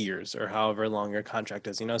amount of years or however long your contract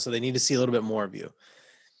is, so they need to see a little bit more of you.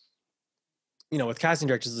 with casting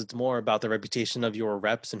directors, it's more about the reputation of your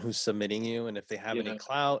reps and who's submitting you, and if they have any Yeah.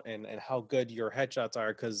 clout, and how good your headshots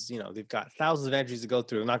are, because they've got thousands of entries to go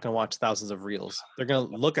through. They're not going to watch thousands of reels. They're going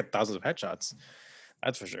to look at thousands of headshots.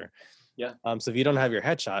 That's for sure. Yeah. So if you don't have your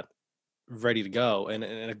headshot ready to go, and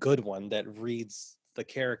a good one that reads the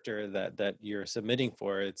character that you're submitting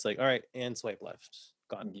for, it's like, all right, and swipe left,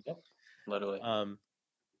 gone. Yep. Literally.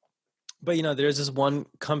 But there's this one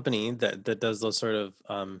company that does those sort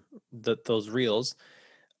of those reels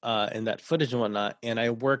and that footage and whatnot, and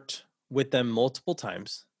I worked with them multiple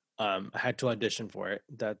times. I had to audition for it.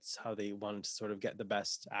 That's how they wanted to sort of get the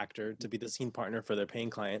best actor to be the scene partner for their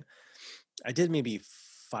paying client. I did maybe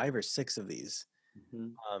 5 or 6 of these.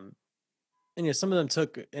 And some of them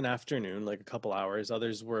took an afternoon, like a couple hours.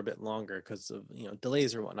 Others were a bit longer because of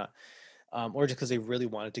delays or whatnot, or just because they really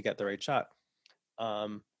wanted to get the right shot.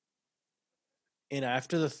 And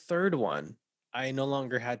after the third one, I no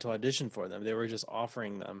longer had to audition for them. They were just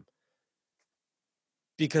offering them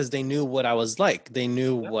because they knew what I was like. They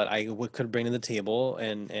knew what I could bring to the table.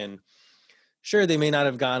 And sure, they may not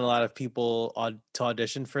have gotten a lot of people to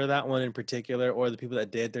audition for that one in particular, or the people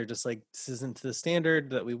that did, they're just like, this isn't the standard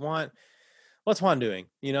that we want. What's Juan doing?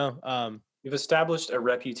 You've established a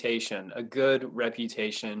reputation, a good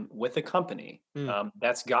reputation with a company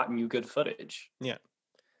that's gotten you good footage. Yeah.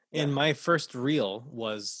 And my first reel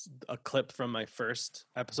was a clip from my first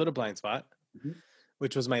episode of Blind Spot,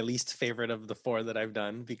 which was my least favorite of the 4 that I've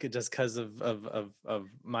done, because of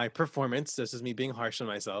my performance. This is me being harsh on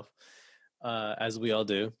myself, as we all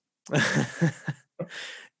do.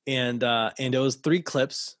 And it was 3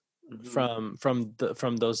 clips from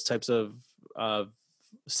those types of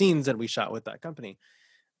scenes that we shot with that company.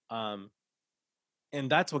 And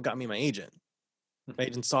that's what got me my agent. My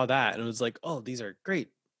agent saw that and was like, oh, these are great.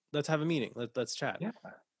 Let's have a meeting. Let's chat. Yeah.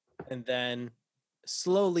 And then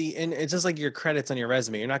slowly, and it's just like your credits on your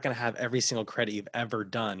resume. You're not going to have every single credit you've ever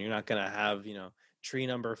done. You're not going to have, tree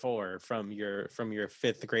number 4 from your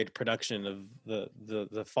 5th grade production of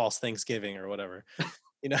the False Thanksgiving or whatever.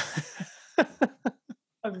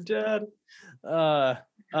 I'm dead.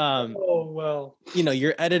 Oh well.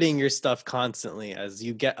 You're editing your stuff constantly as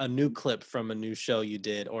you get a new clip from a new show you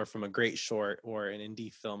did, or from a great short, or an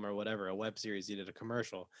indie film, or whatever, a web series you did, a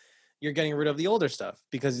commercial. You're getting rid of the older stuff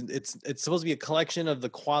because it's supposed to be a collection of the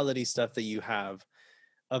quality stuff that you have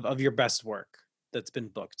of your best work that's been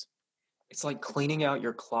booked. It's like cleaning out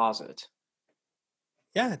your closet.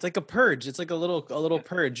 Yeah, it's like a purge. It's like a little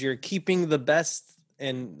purge. You're keeping the best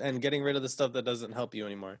and getting rid of the stuff that doesn't help you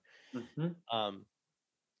anymore.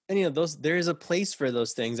 And there is a place for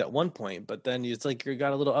those things at one point, but then it's like you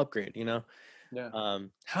got a little upgrade.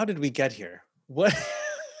 How did we get here? What?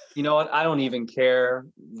 You know what? I don't even care.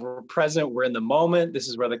 We're present. We're in the moment. This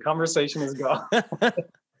is where the conversation is going.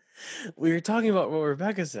 We were talking about what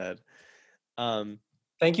Rebecca said.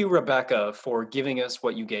 Thank you, Rebecca, for giving us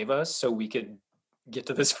what you gave us so we could get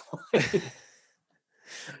to this point.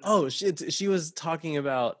 Oh, she was talking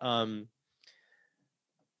about,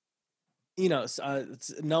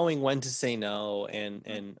 knowing when to say no,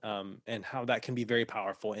 and how that can be very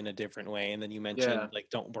powerful in a different way. And then you mentioned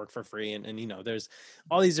like, don't work for free. And there's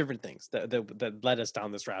all these different things that led us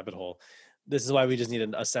down this rabbit hole. This is why we just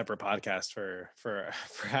need a separate podcast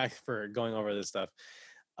for going over this stuff.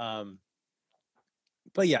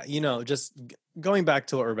 But yeah, just going back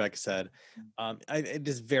to what Rebecca said, it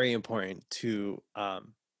is very important to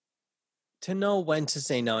know when to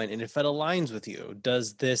say no, and if it aligns with you.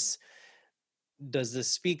 Does this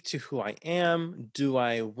speak to who I am? Do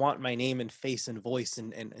I want my name and face and voice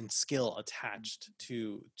and skill attached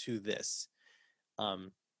to this?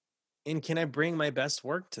 And can I bring my best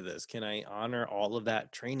work to this? Can I honor all of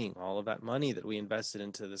that training, all of that money that we invested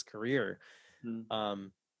into this career?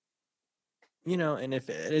 And if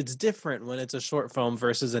it's different when it's a short film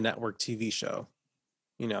versus a network TV show.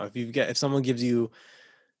 If someone gives you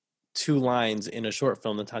 2 lines in a short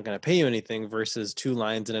film that's not going to pay you anything, versus 2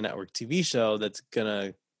 lines in a network TV show that's going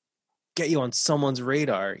to get you on someone's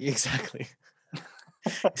radar. Exactly.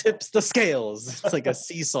 Tips the scales. It's like a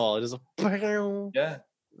seesaw. It just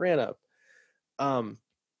ran up.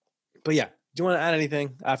 But yeah, do you want to add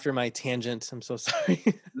anything after my tangent? I'm so sorry.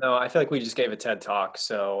 No, I feel like we just gave a TED Talk.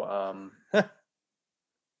 So, but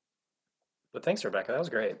thanks, Rebecca. That was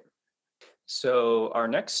great. So our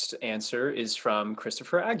next answer is from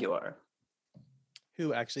Christopher Aguilar,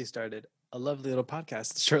 who actually started a lovely little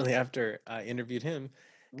podcast shortly after I interviewed him,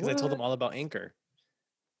 because I told him all about Anchor,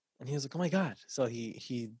 and he was like, "Oh my god!" So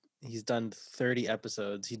he's done 30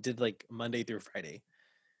 episodes. He did like Monday through Friday,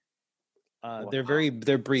 They're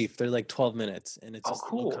brief. They're like 12 minutes, and it's just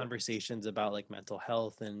little cool. conversations about like mental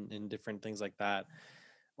health and different things like that.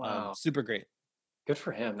 Wow. Super great. Good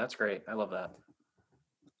for him. That's great. I love that.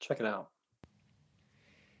 Check it out.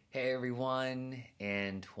 Hey everyone,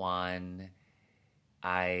 and Juan.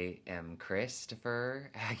 I am Christopher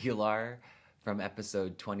Aguilar from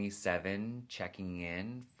episode 27, checking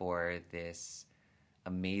in for this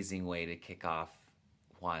amazing way to kick off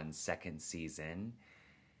Juan's second season.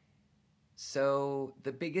 So,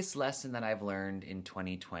 the biggest lesson that I've learned in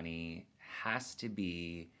 2020 has to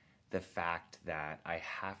be the fact that I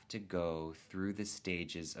have to go through the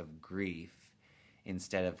stages of grief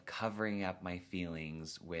instead of covering up my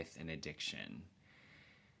feelings with an addiction.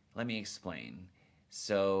 Let me explain.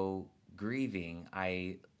 So, grieving,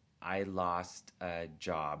 I lost a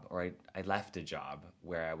job, or I left a job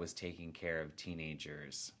where I was taking care of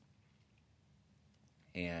teenagers.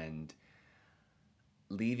 And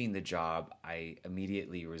leaving the job, I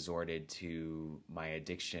immediately resorted to my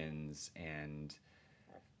addictions and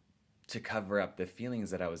to cover up the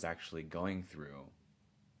feelings that I was actually going through.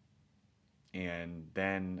 And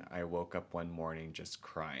then I woke up one morning just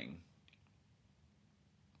crying.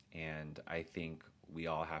 And I think we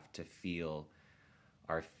all have to feel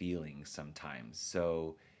our feelings sometimes.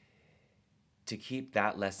 So to keep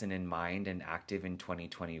that lesson in mind and active in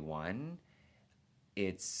 2021,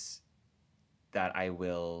 it's that I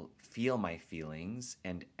will feel my feelings,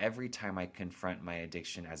 and every time I confront my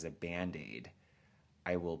addiction as a Band-Aid,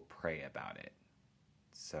 I will pray about it.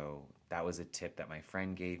 So that was a tip that my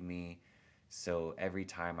friend gave me. So every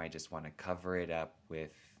time I just want to cover it up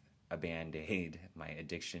with a Band-Aid, my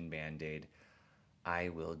addiction Band-Aid, I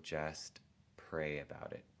will just pray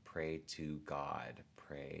about it. Pray to God.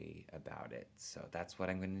 Pray about it. So that's what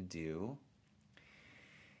I'm going to do.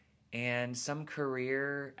 And some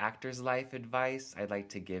career actor's life advice I'd like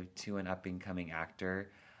to give to an up-and-coming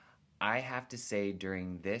actor. I have to say,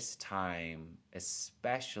 during this time,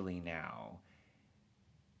 especially now,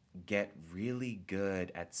 get really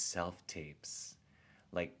good at self-tapes.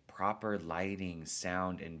 Like, proper lighting,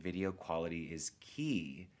 sound, and video quality is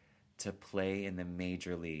key to play in the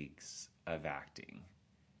major leagues of acting.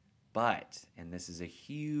 But, and this is a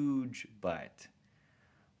huge but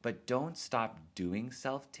don't stop doing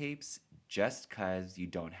self-tapes just because you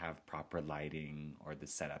don't have proper lighting or the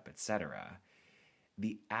setup, etc.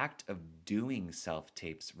 The act of doing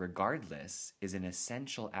self-tapes, regardless, is an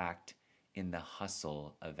essential act in the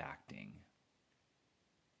hustle of acting.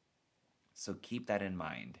 So keep that in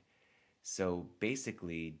mind. So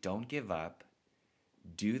basically, don't give up,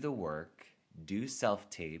 do the work, do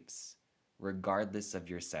self-tapes, regardless of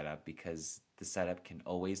your setup, because the setup can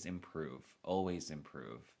always improve.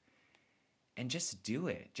 And just do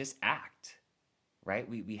it, just act, right?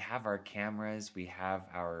 We have our cameras, we have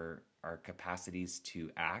our capacities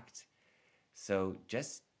to act. So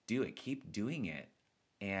just do it, keep doing it,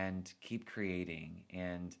 and keep creating.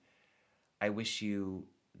 And I wish you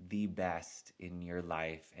the best in your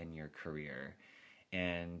life and your career.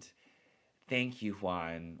 And thank you,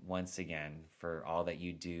 Juan, once again, for all that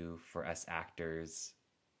you do for us actors.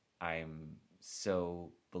 I'm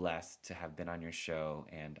so blessed to have been on your show,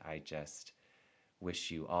 and I just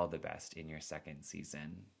wish you all the best in your second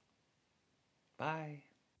season. Bye.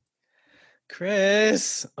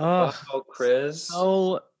 Chris. Oh, Chris.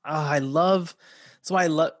 I love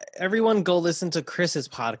everyone go listen to Chris's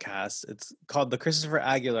podcast. It's called The Christopher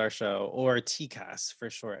Aguilar Show, or TCAST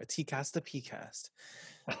for short. TCAST the PCAST.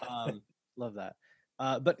 Love that.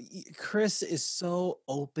 But Chris is so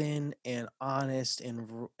open and honest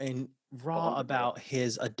and raw about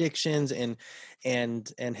his addictions and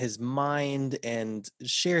his mind, and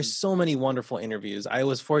shares so many wonderful interviews. I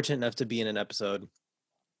was fortunate enough to be in an episode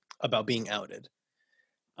about being outed.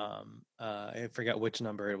 I forgot which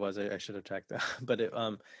number it was. I should have checked that, but it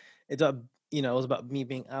was about me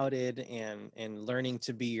being outed and learning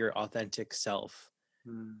to be your authentic self.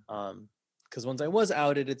 Because once I was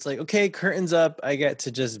outed, it's like, okay, curtains up. I get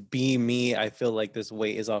to just be me. I feel like this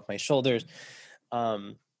weight is off my shoulders.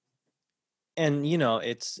 And he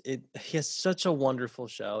has such a wonderful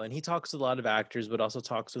show, and he talks to a lot of actors, but also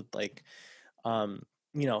talks with like,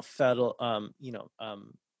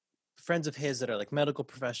 friends of his that are like medical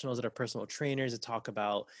professionals, that are personal trainers, that talk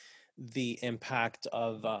about the impact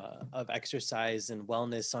of exercise and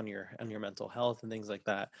wellness on your mental health and things like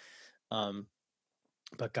that.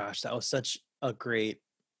 But gosh, that was such a great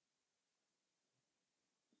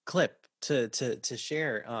clip to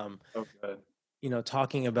share. So good.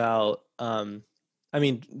 Talking about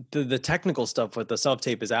the technical stuff with the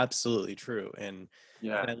self-tape is absolutely true, and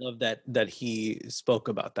I love that he spoke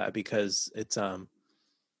about that, because it's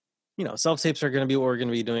self-tapes are going to be what we're going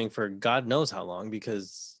to be doing for God knows how long,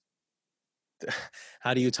 because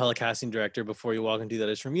how do you tell a casting director before you walk into that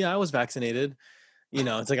it's from, yeah, I was vaccinated.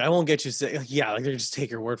 It's like, I won't get you sick. Like, yeah, like, they just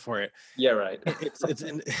take your word for it. Yeah, right. It's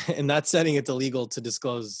in that setting, it's illegal to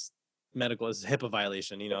disclose medical. It's a HIPAA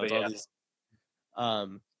violation. It's all these.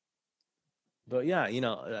 But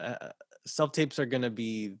yeah, self-tapes are going to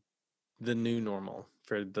be the new normal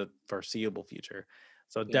for the foreseeable future.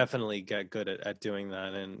 So definitely get good at doing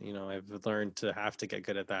that. And, I've learned to have to get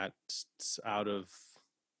good at that out of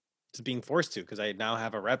just being forced to, because I now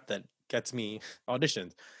have a rep that gets me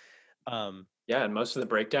auditions. Yeah, and most of the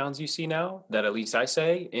breakdowns you see now, that at least I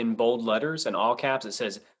say in bold letters and all caps, it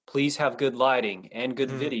says, please have good lighting and good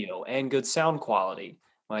video and good sound quality.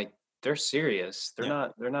 Like, they're serious. They're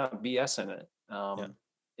not BSing it.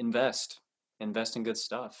 Invest in good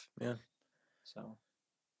stuff. Yeah. So,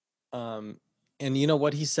 and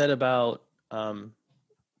what he said about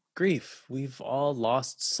grief, we've all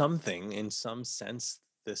lost something in some sense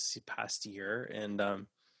this past year. And,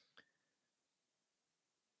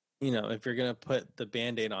 if you're going to put the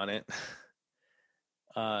Band-Aid on it,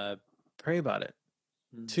 pray about it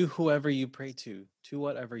to whoever you pray to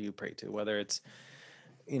whatever you pray to, whether it's,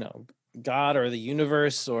 God or the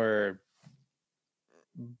universe or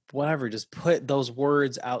whatever. Just put those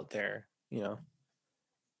words out there,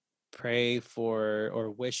 pray for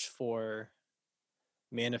or wish for,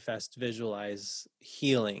 manifest, visualize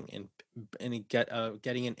healing and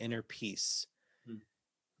getting an inner peace,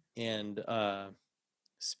 and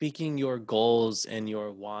speaking your goals and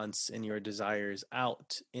your wants and your desires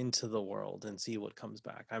out into the world and see what comes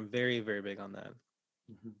back. I'm very, very big on that.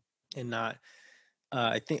 And not,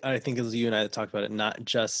 I think it was you and I that talked about it, not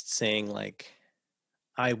just saying like,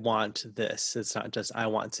 I want this. It's not just, I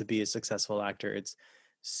want to be a successful actor. It's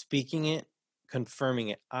speaking it, confirming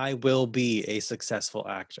it. I will be a successful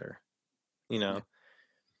actor.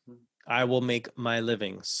 I will make my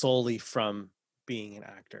living solely from being an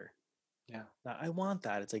actor. Yeah. Now, I want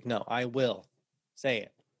that. It's like, no, I will say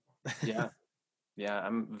it. Yeah. Yeah.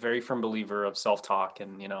 I'm a very firm believer of self-talk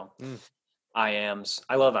and, I ams.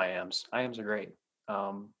 I love I ams. I ams are great.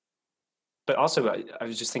 But also I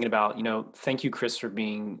was just thinking about, thank you, Chris, for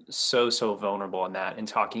being so vulnerable in that and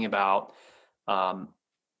talking about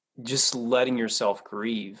just letting yourself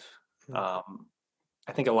grieve.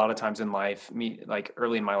 I think a lot of times in life, like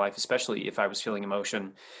early in my life, especially if I was feeling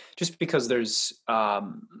emotion, just because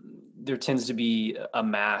there tends to be a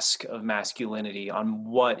mask of masculinity on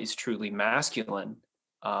what is truly masculine.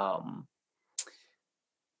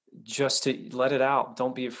 Just to let it out.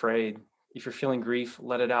 Don't be afraid. If you're feeling grief,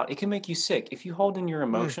 let it out. It can make you sick. If you hold in your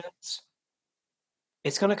emotions,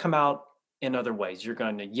 it's going to come out in other ways. You're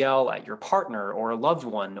going to yell at your partner or a loved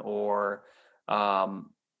one, or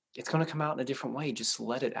it's going to come out in a different way. Just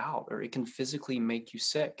let it out, or it can physically make you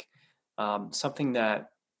sick. Something that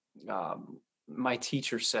my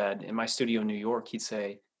teacher said in my studio in New York, he'd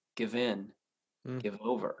say, give in, give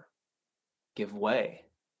over, give way.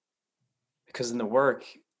 Because in the work,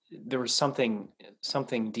 there was something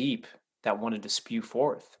deep that wanted to spew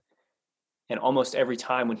forth. And almost every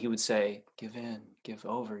time when he would say, give in, give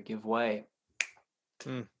over, give way,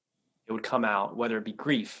 it would come out, whether it be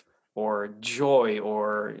grief or joy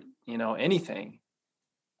or, anything,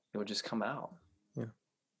 it would just come out. Yeah.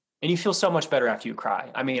 And you feel so much better after you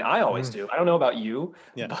cry. I mean, I always do. I don't know about you.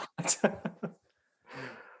 Yeah. But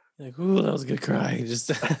like, ooh, that was a good cry.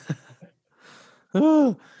 Just,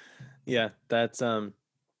 ooh. Yeah, that's,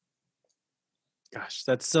 gosh,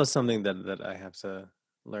 that's still something that I have to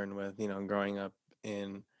learn with, growing up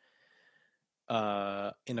in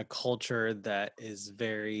a culture that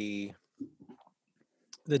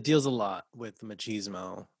deals a lot with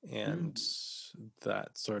machismo and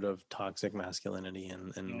that sort of toxic masculinity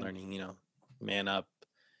and learning, man up,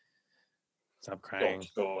 stop crying. Don't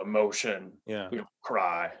show emotion. Yeah. We don't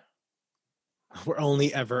cry. We're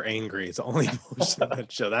only ever angry. It's the only emotion that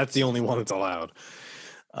show. That's the only one that's allowed.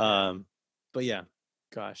 But yeah,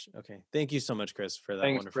 gosh. Okay. Thank you so much, Chris, for that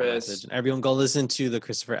wonderful message. And everyone go listen to the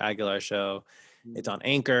Christopher Aguilar Show. It's on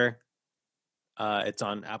Anchor. It's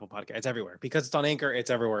on Apple Podcast. It's everywhere. Because it's on Anchor, it's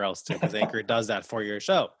everywhere else too, because Anchor does that for your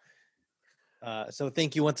show. So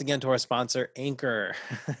thank you once again to our sponsor, Anchor.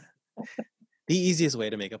 The easiest way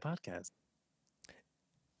to make a podcast.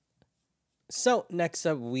 So next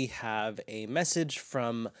up, we have a message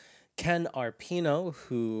from Ken Arpino,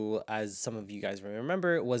 who, as some of you guys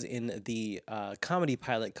remember, was in the comedy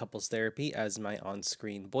pilot Couples Therapy as my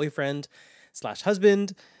on-screen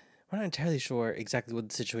boyfriend/husband. We're not entirely sure exactly what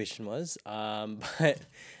the situation was, but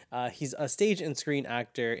he's a stage and screen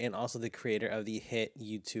actor and also the creator of the hit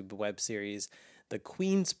YouTube web series, The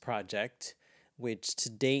Queen's Project, which to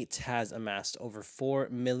date has amassed over 4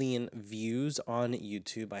 million views on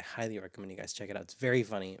YouTube. I highly recommend you guys check it out. It's very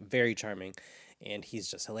funny, very charming, and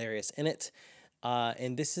he's just hilarious in it.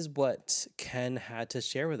 And this is what Ken had to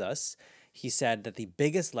share with us. He said that the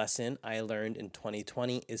biggest lesson I learned in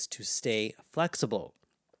 2020 is to stay flexible,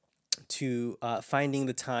 to finding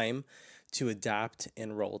the time to adapt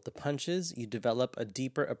and roll with the punches. You develop a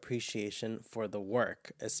deeper appreciation for the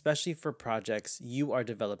work, especially for projects you are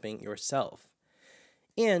developing yourself.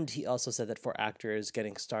 And he also said that for actors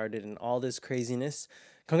getting started in all this craziness,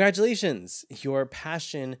 congratulations! Your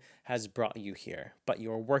passion has brought you here, but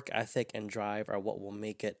your work ethic and drive are what will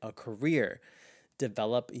make it a career.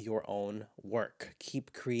 Develop your own work.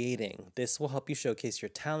 Keep creating. This will help you showcase your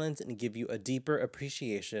talents and give you a deeper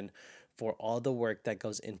appreciation for all the work that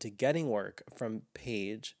goes into getting work from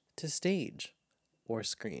page to stage or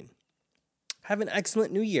screen. Have an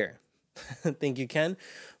excellent new year. Thank you, Ken,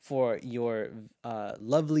 for your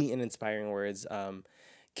lovely and inspiring words.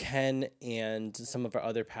 Ken and some of our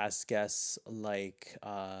other past guests like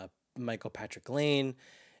Michael Patrick Lane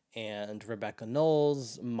and Rebecca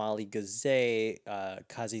Knowles, Molly Gazay,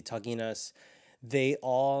 Kazi Taginas, they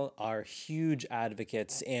all are huge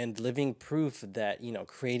advocates and living proof that,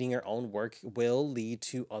 creating your own work will lead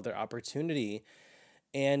to other opportunity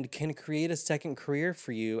and can create a second career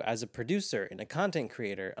for you as a producer and a content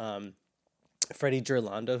creator. Freddie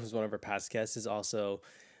Gerlando, who's one of our past guests, is also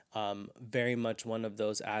very much one of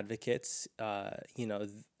those advocates.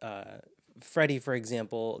 Freddie, for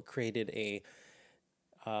example, created a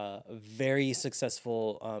very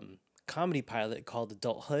successful comedy pilot called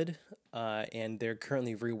Adulthood, and they're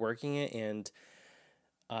currently reworking it. And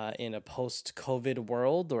in a post-COVID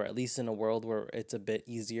world, or at least in a world where it's a bit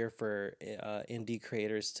easier for indie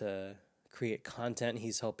creators to create content,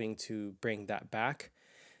 he's hoping to bring that back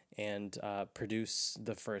and produce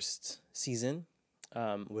the first season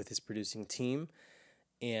with his producing team.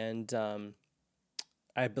 And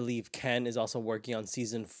I believe Ken is also working on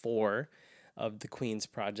season 4 of the Queen's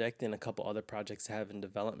Project and a couple other projects I have in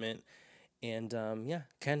development. And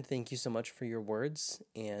Ken, thank you so much for your words.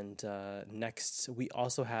 And next, we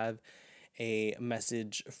also have a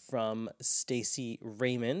message from Stacy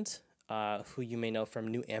Raymond, who you may know from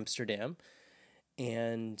New Amsterdam.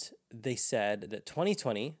 And they said that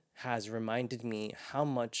 2020 has reminded me how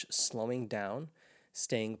much slowing down,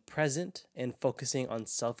 staying present, and focusing on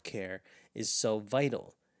self-care is so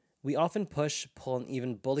vital. We often push, pull, and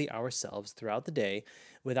even bully ourselves throughout the day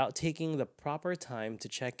without taking the proper time to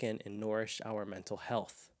check in and nourish our mental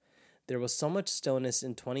health. There was so much stillness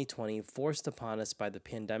in 2020 forced upon us by the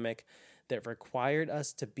pandemic that required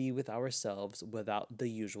us to be with ourselves without the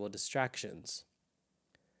usual distractions.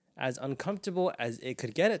 As uncomfortable as it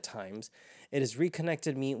could get at times, it has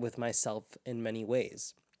reconnected me with myself in many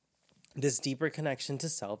ways. This deeper connection to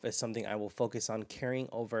self is something I will focus on carrying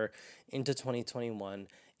over into 2021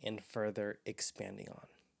 and further expanding on.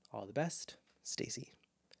 All the best, Stacy.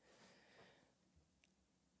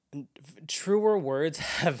 Truer words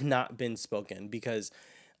have not been spoken, because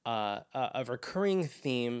a recurring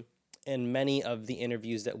theme in many of the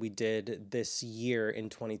interviews that we did this year in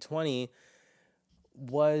 2020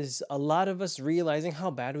 was a lot of us realizing how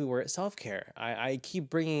bad we were at self-care. I keep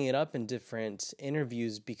bringing it up in different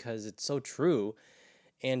interviews because it's so true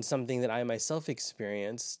and something that I myself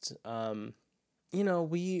experienced.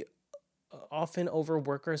 We often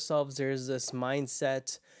overwork ourselves. There's this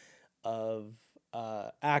mindset of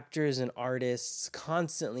actors and artists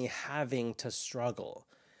constantly having to struggle.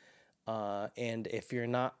 And if you're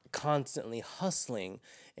not constantly hustling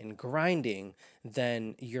and grinding,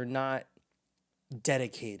 then you're not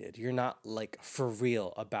dedicated. You're not for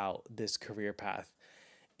real about this career path.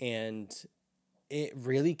 And it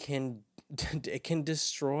really can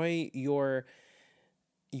destroy your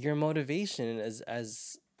motivation.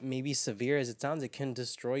 As maybe severe as it sounds, it can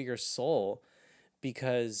destroy your soul,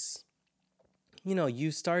 because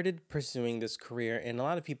you started pursuing this career, and a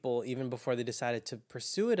lot of people, even before they decided to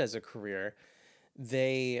pursue it as a career,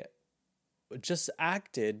 they just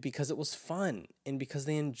acted because it was fun and because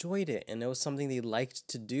they enjoyed it and it was something they liked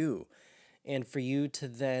to do. And for you to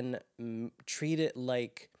then treat it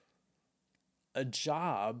like a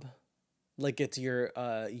job, like it's your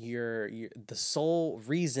the sole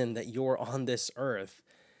reason that you're on this earth,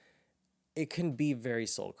 it can be very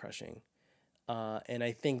soul crushing. And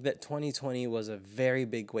I think that 2020 was a very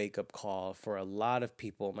big wake-up call for a lot of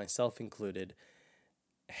people, myself included.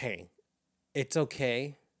 Hey, it's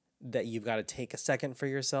okay that you've got to take a second for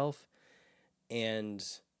yourself, and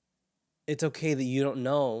it's okay that you don't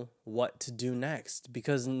know what to do next,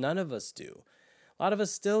 because none of us do. A lot of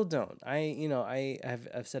us still don't.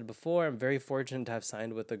 I've said before, I'm very fortunate to have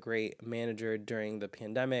signed with a great manager during the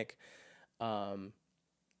pandemic.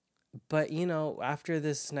 But after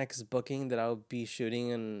this next booking that I'll be shooting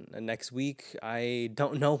in next week, I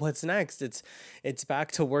don't know what's next. It's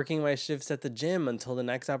back to working my shifts at the gym until the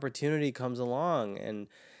next opportunity comes along, and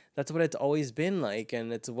that's what it's always been like,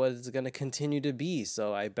 and it's what it's gonna continue to be.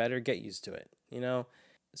 So I better get used to it.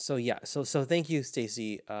 So yeah, so thank you,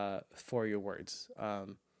 Stacy, for your words.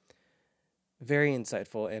 Very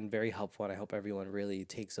insightful and very helpful, and I hope everyone really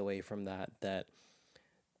takes away from that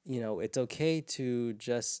it's okay to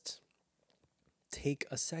just take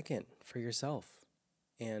a second for yourself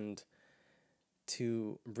and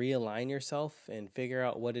to realign yourself and figure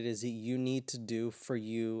out what it is that you need to do for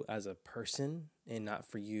you as a person and not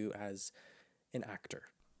for you as an actor.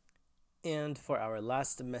 And for our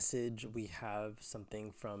last message, we have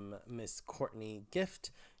something from Miss Courtney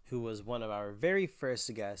Gift, who was one of our very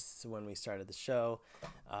first guests when we started the show.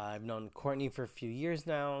 I've known Courtney for a few years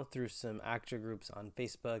now through some actor groups on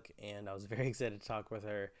Facebook, and I was very excited to talk with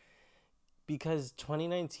her because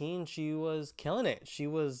 2019, she was killing it. She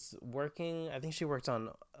was working, I think she worked on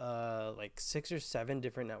like 6 or 7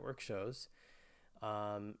 different network shows,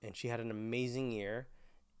 and she had an amazing year.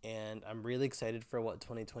 And I'm really excited for what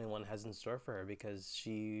 2021 has in store for her because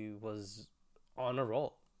she was on a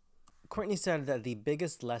roll. Courtney said that the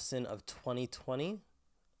biggest lesson of 2020,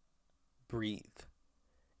 breathe.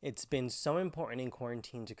 It's been so important in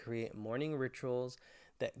quarantine to create morning rituals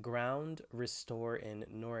that ground, restore, and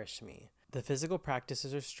nourish me. The physical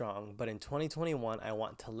practices are strong, but in 2021, I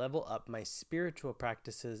want to level up my spiritual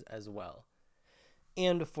practices as well.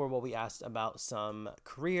 And for what we asked about some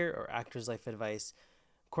career or actor's life advice,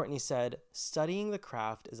 Courtney said, studying the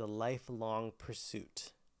craft is a lifelong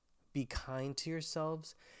pursuit. Be kind to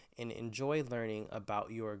yourselves and enjoy learning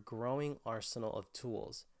about your growing arsenal of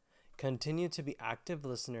tools. Continue to be active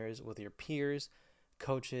listeners with your peers,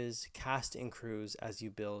 coaches, cast, and crews as you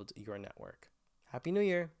build your network. Happy New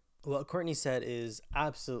Year! What Courtney said is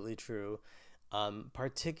absolutely true,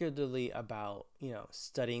 particularly about,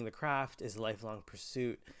 studying the craft is a lifelong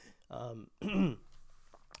pursuit. A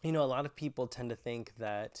lot of people tend to think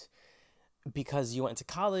that because you went to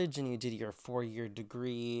college and you did your 4-year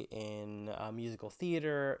degree in musical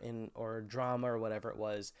theater or drama or whatever it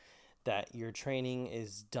was, that your training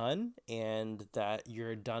is done and that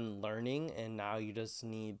you're done learning and now you just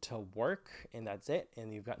need to work and that's it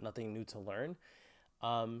and you've got nothing new to learn.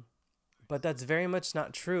 But that's very much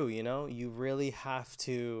not true. You really have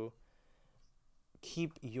to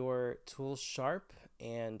keep your tools sharp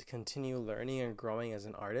and continue learning and growing as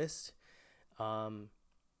an artist.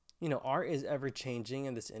 Art is ever changing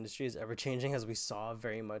and this industry is ever changing, as we saw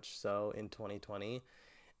very much so in 2020.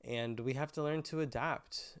 And we have to learn to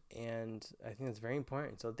adapt. And I think that's very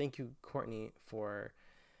important. So thank you, Courtney, for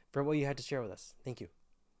what you had to share with us. Thank you.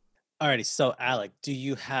 Alrighty. So Alec, do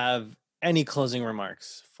you have any closing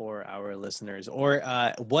remarks for our listeners, or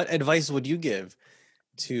what advice would you give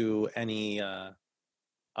to any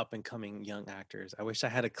up and coming young actors? I wish I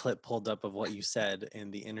had a clip pulled up of what you said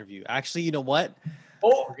in the interview. Actually, you know what?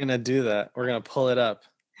 We're going to do that. We're going to pull it up.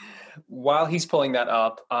 While he's pulling that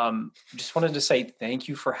up, just wanted to say thank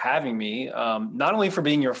you for having me. Not only for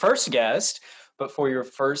being your first guest, but for your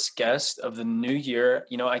first guest of the new year.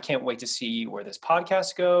 I can't wait to see where this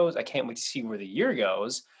podcast goes. I can't wait to see where the year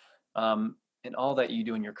goes, and all that you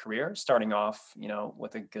do in your career, starting off,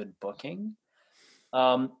 with a good booking.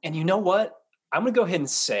 And you know what? I'm going to go ahead and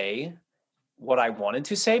say what I wanted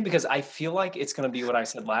to say because I feel like it's going to be what I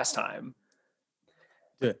said last time.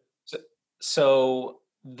 Good. So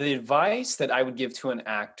the advice that I would give to an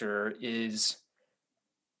actor is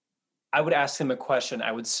I would ask them a question.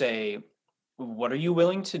 I would say, what are you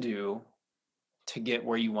willing to do to get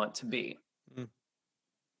where you want to be? Mm.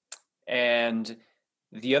 And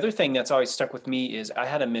the other thing that's always stuck with me is I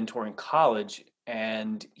had a mentor in college,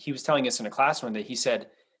 and he was telling us in a class one day, he said,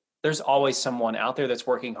 there's always someone out there that's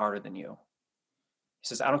working harder than you. He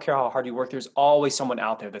says, I don't care how hard you work. There's always someone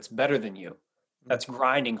out there that's better than you, that's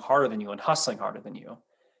grinding harder than you and hustling harder than you.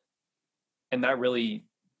 And that really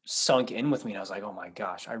sunk in with me. And I was like, oh my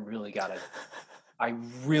gosh, I really gotta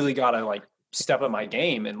like step up my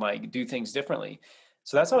game and like do things differently.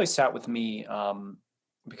 So that's always sat with me,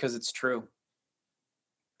 because it's true.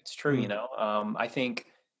 It's true.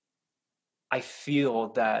 I feel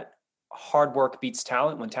that hard work beats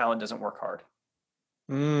talent when talent doesn't work hard.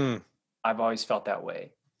 I've always felt that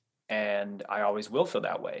way, and I always will feel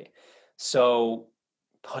that way. So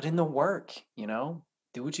put in the work,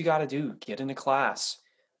 do what you got to do, get into class.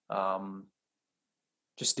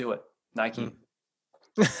 Just do it. Nike.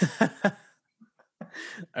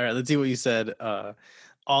 All right, let's see what you said.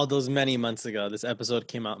 All those many months ago. This episode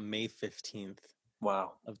came out May 15th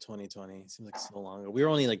Wow. of 2020. Seems like so long ago. We were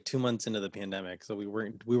only like 2 months into the pandemic, so we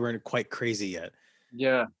weren't quite crazy yet.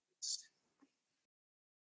 Yeah.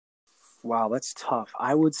 Wow, that's tough.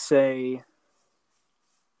 I would say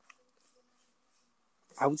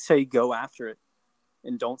go after it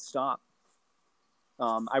and don't stop.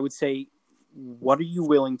 I would say, what are you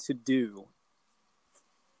willing to do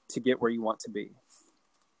to get where you want to be?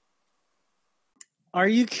 Are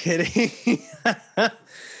you kidding?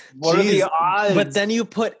 What are the Jeez. odds? But then you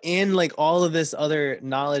put in like all of this other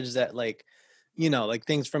knowledge that like, like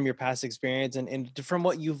things from your past experience and from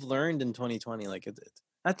what you've learned in 2020. Like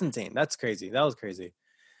that's insane. That's crazy. That was crazy.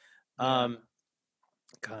 Yeah.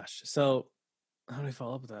 Gosh. So how do I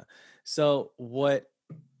follow up with that? So what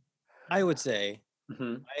I would say,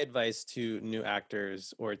 Mhm. my advice to new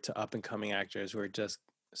actors or to up and coming actors who are just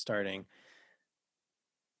starting,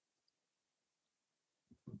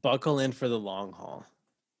 buckle in for the long haul,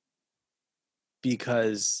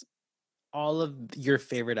 because all of your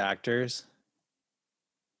favorite actors,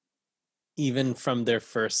 even from their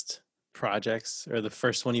first projects or the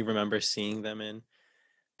first one you remember seeing them in,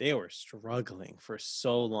 they were struggling for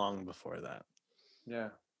so long before that.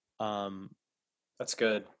 Yeah. Um, That's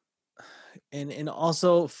good. and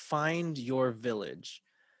also find your village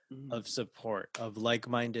of support, of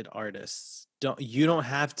like-minded artists. You don't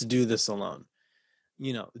have to do this alone.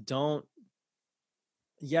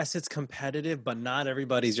 Yes, it's competitive, but not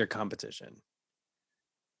everybody's your competition.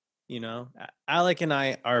 Alec and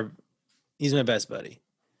I he's my best buddy,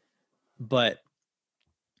 but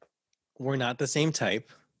we're not the same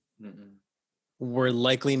type. Mm-mm. We're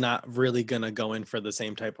likely not really going to go in for the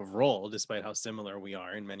same type of role, despite how similar we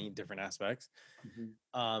are in many different aspects.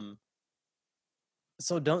 Mhm.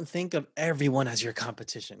 So don't think of everyone as your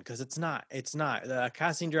competition, because it's not. The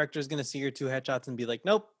casting director is going to see your 2 headshots and be like,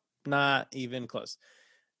 nope, not even close.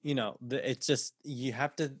 It's just, you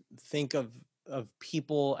have to think of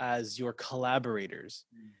people as your collaborators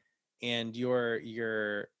and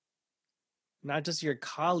your not just your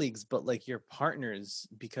colleagues, but like your partners,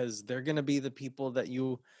 because they're going to be the people that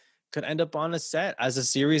you could end up on a set as a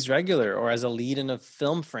series regular or as a lead in a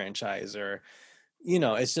film franchise, or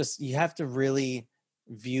it's just, you have to really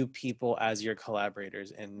view people as your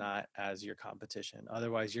collaborators and not as your competition.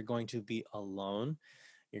 Otherwise you're going to be alone.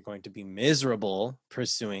 You're going to be miserable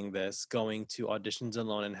pursuing this, going to auditions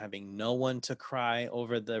alone and having no one to cry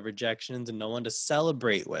over the rejections and no one to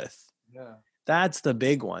celebrate with. Yeah. That's the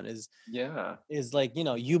big one, is like,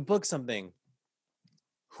 you book something.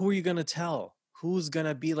 Who are you going to tell? Who's going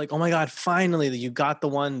to be like, oh my God, finally you got the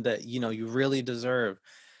one that, you really deserve.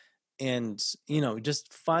 And,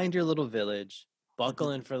 just find your little village,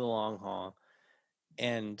 buckle in for the long haul,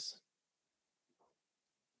 and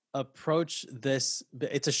approach this.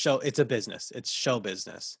 It's a business. It's show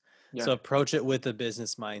business. Yeah. So approach it with a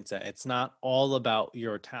business mindset. It's not all about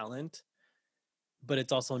your talent, but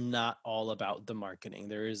it's also not all about the marketing.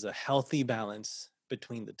 There is a healthy balance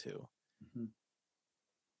between the two. Mhm.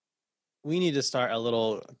 We need to start a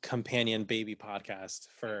little companion baby podcast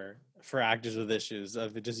for actors with issues,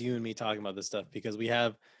 of just you and me talking about this stuff, because we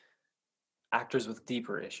have Actors with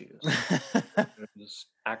deeper issues. There's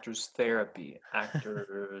actors therapy.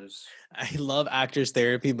 Actors. I love actors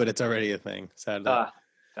therapy, but it's already a thing, sadly.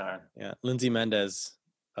 Darn. Yeah, Lindsay Mendez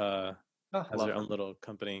has love her her. own little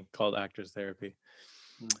company called Actors Therapy.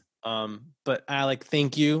 Mm. But Alec,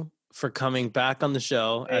 thank you for coming back on the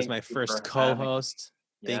show as Thank my you first for having me. co-host.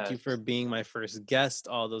 Thank you for Yes. being my first guest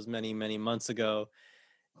all those many, many months ago.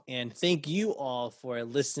 And thank you all for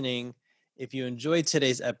listening. If you enjoyed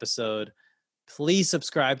today's episode, please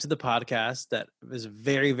subscribe to the podcast. That is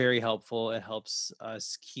very, very helpful. It helps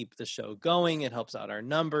us keep the show going. It helps out our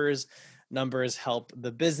numbers. Numbers help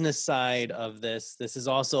the business side of this. This is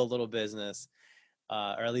also a little business,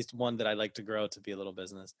 or at least one that I'd like to grow to be a little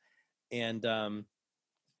business. And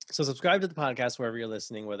so subscribe to the podcast wherever you're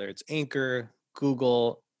listening, whether it's Anchor,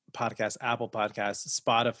 Google Podcasts, Apple Podcasts,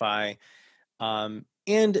 Spotify.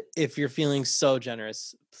 And if you're feeling so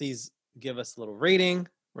generous, please give us a little rating,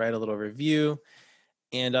 write a little review,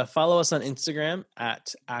 and follow us on Instagram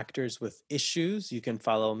at Actors with Issues. You can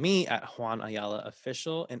follow me at Juan Ayala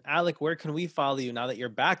Official. And Alec, where can we follow you now that you're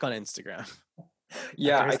back on Instagram?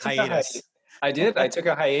 Yeah, After his hiatus. I did. I took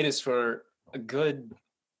a hiatus for a good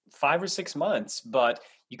 5 or 6 months, but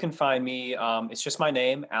you can find me. It's just my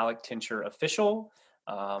name, Alec Tincher Official.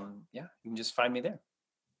 You can just find me there.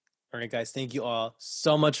 All right, guys. Thank you all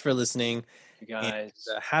so much for listening. You guys.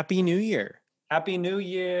 And, Happy New Year. Happy New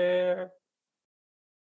Year.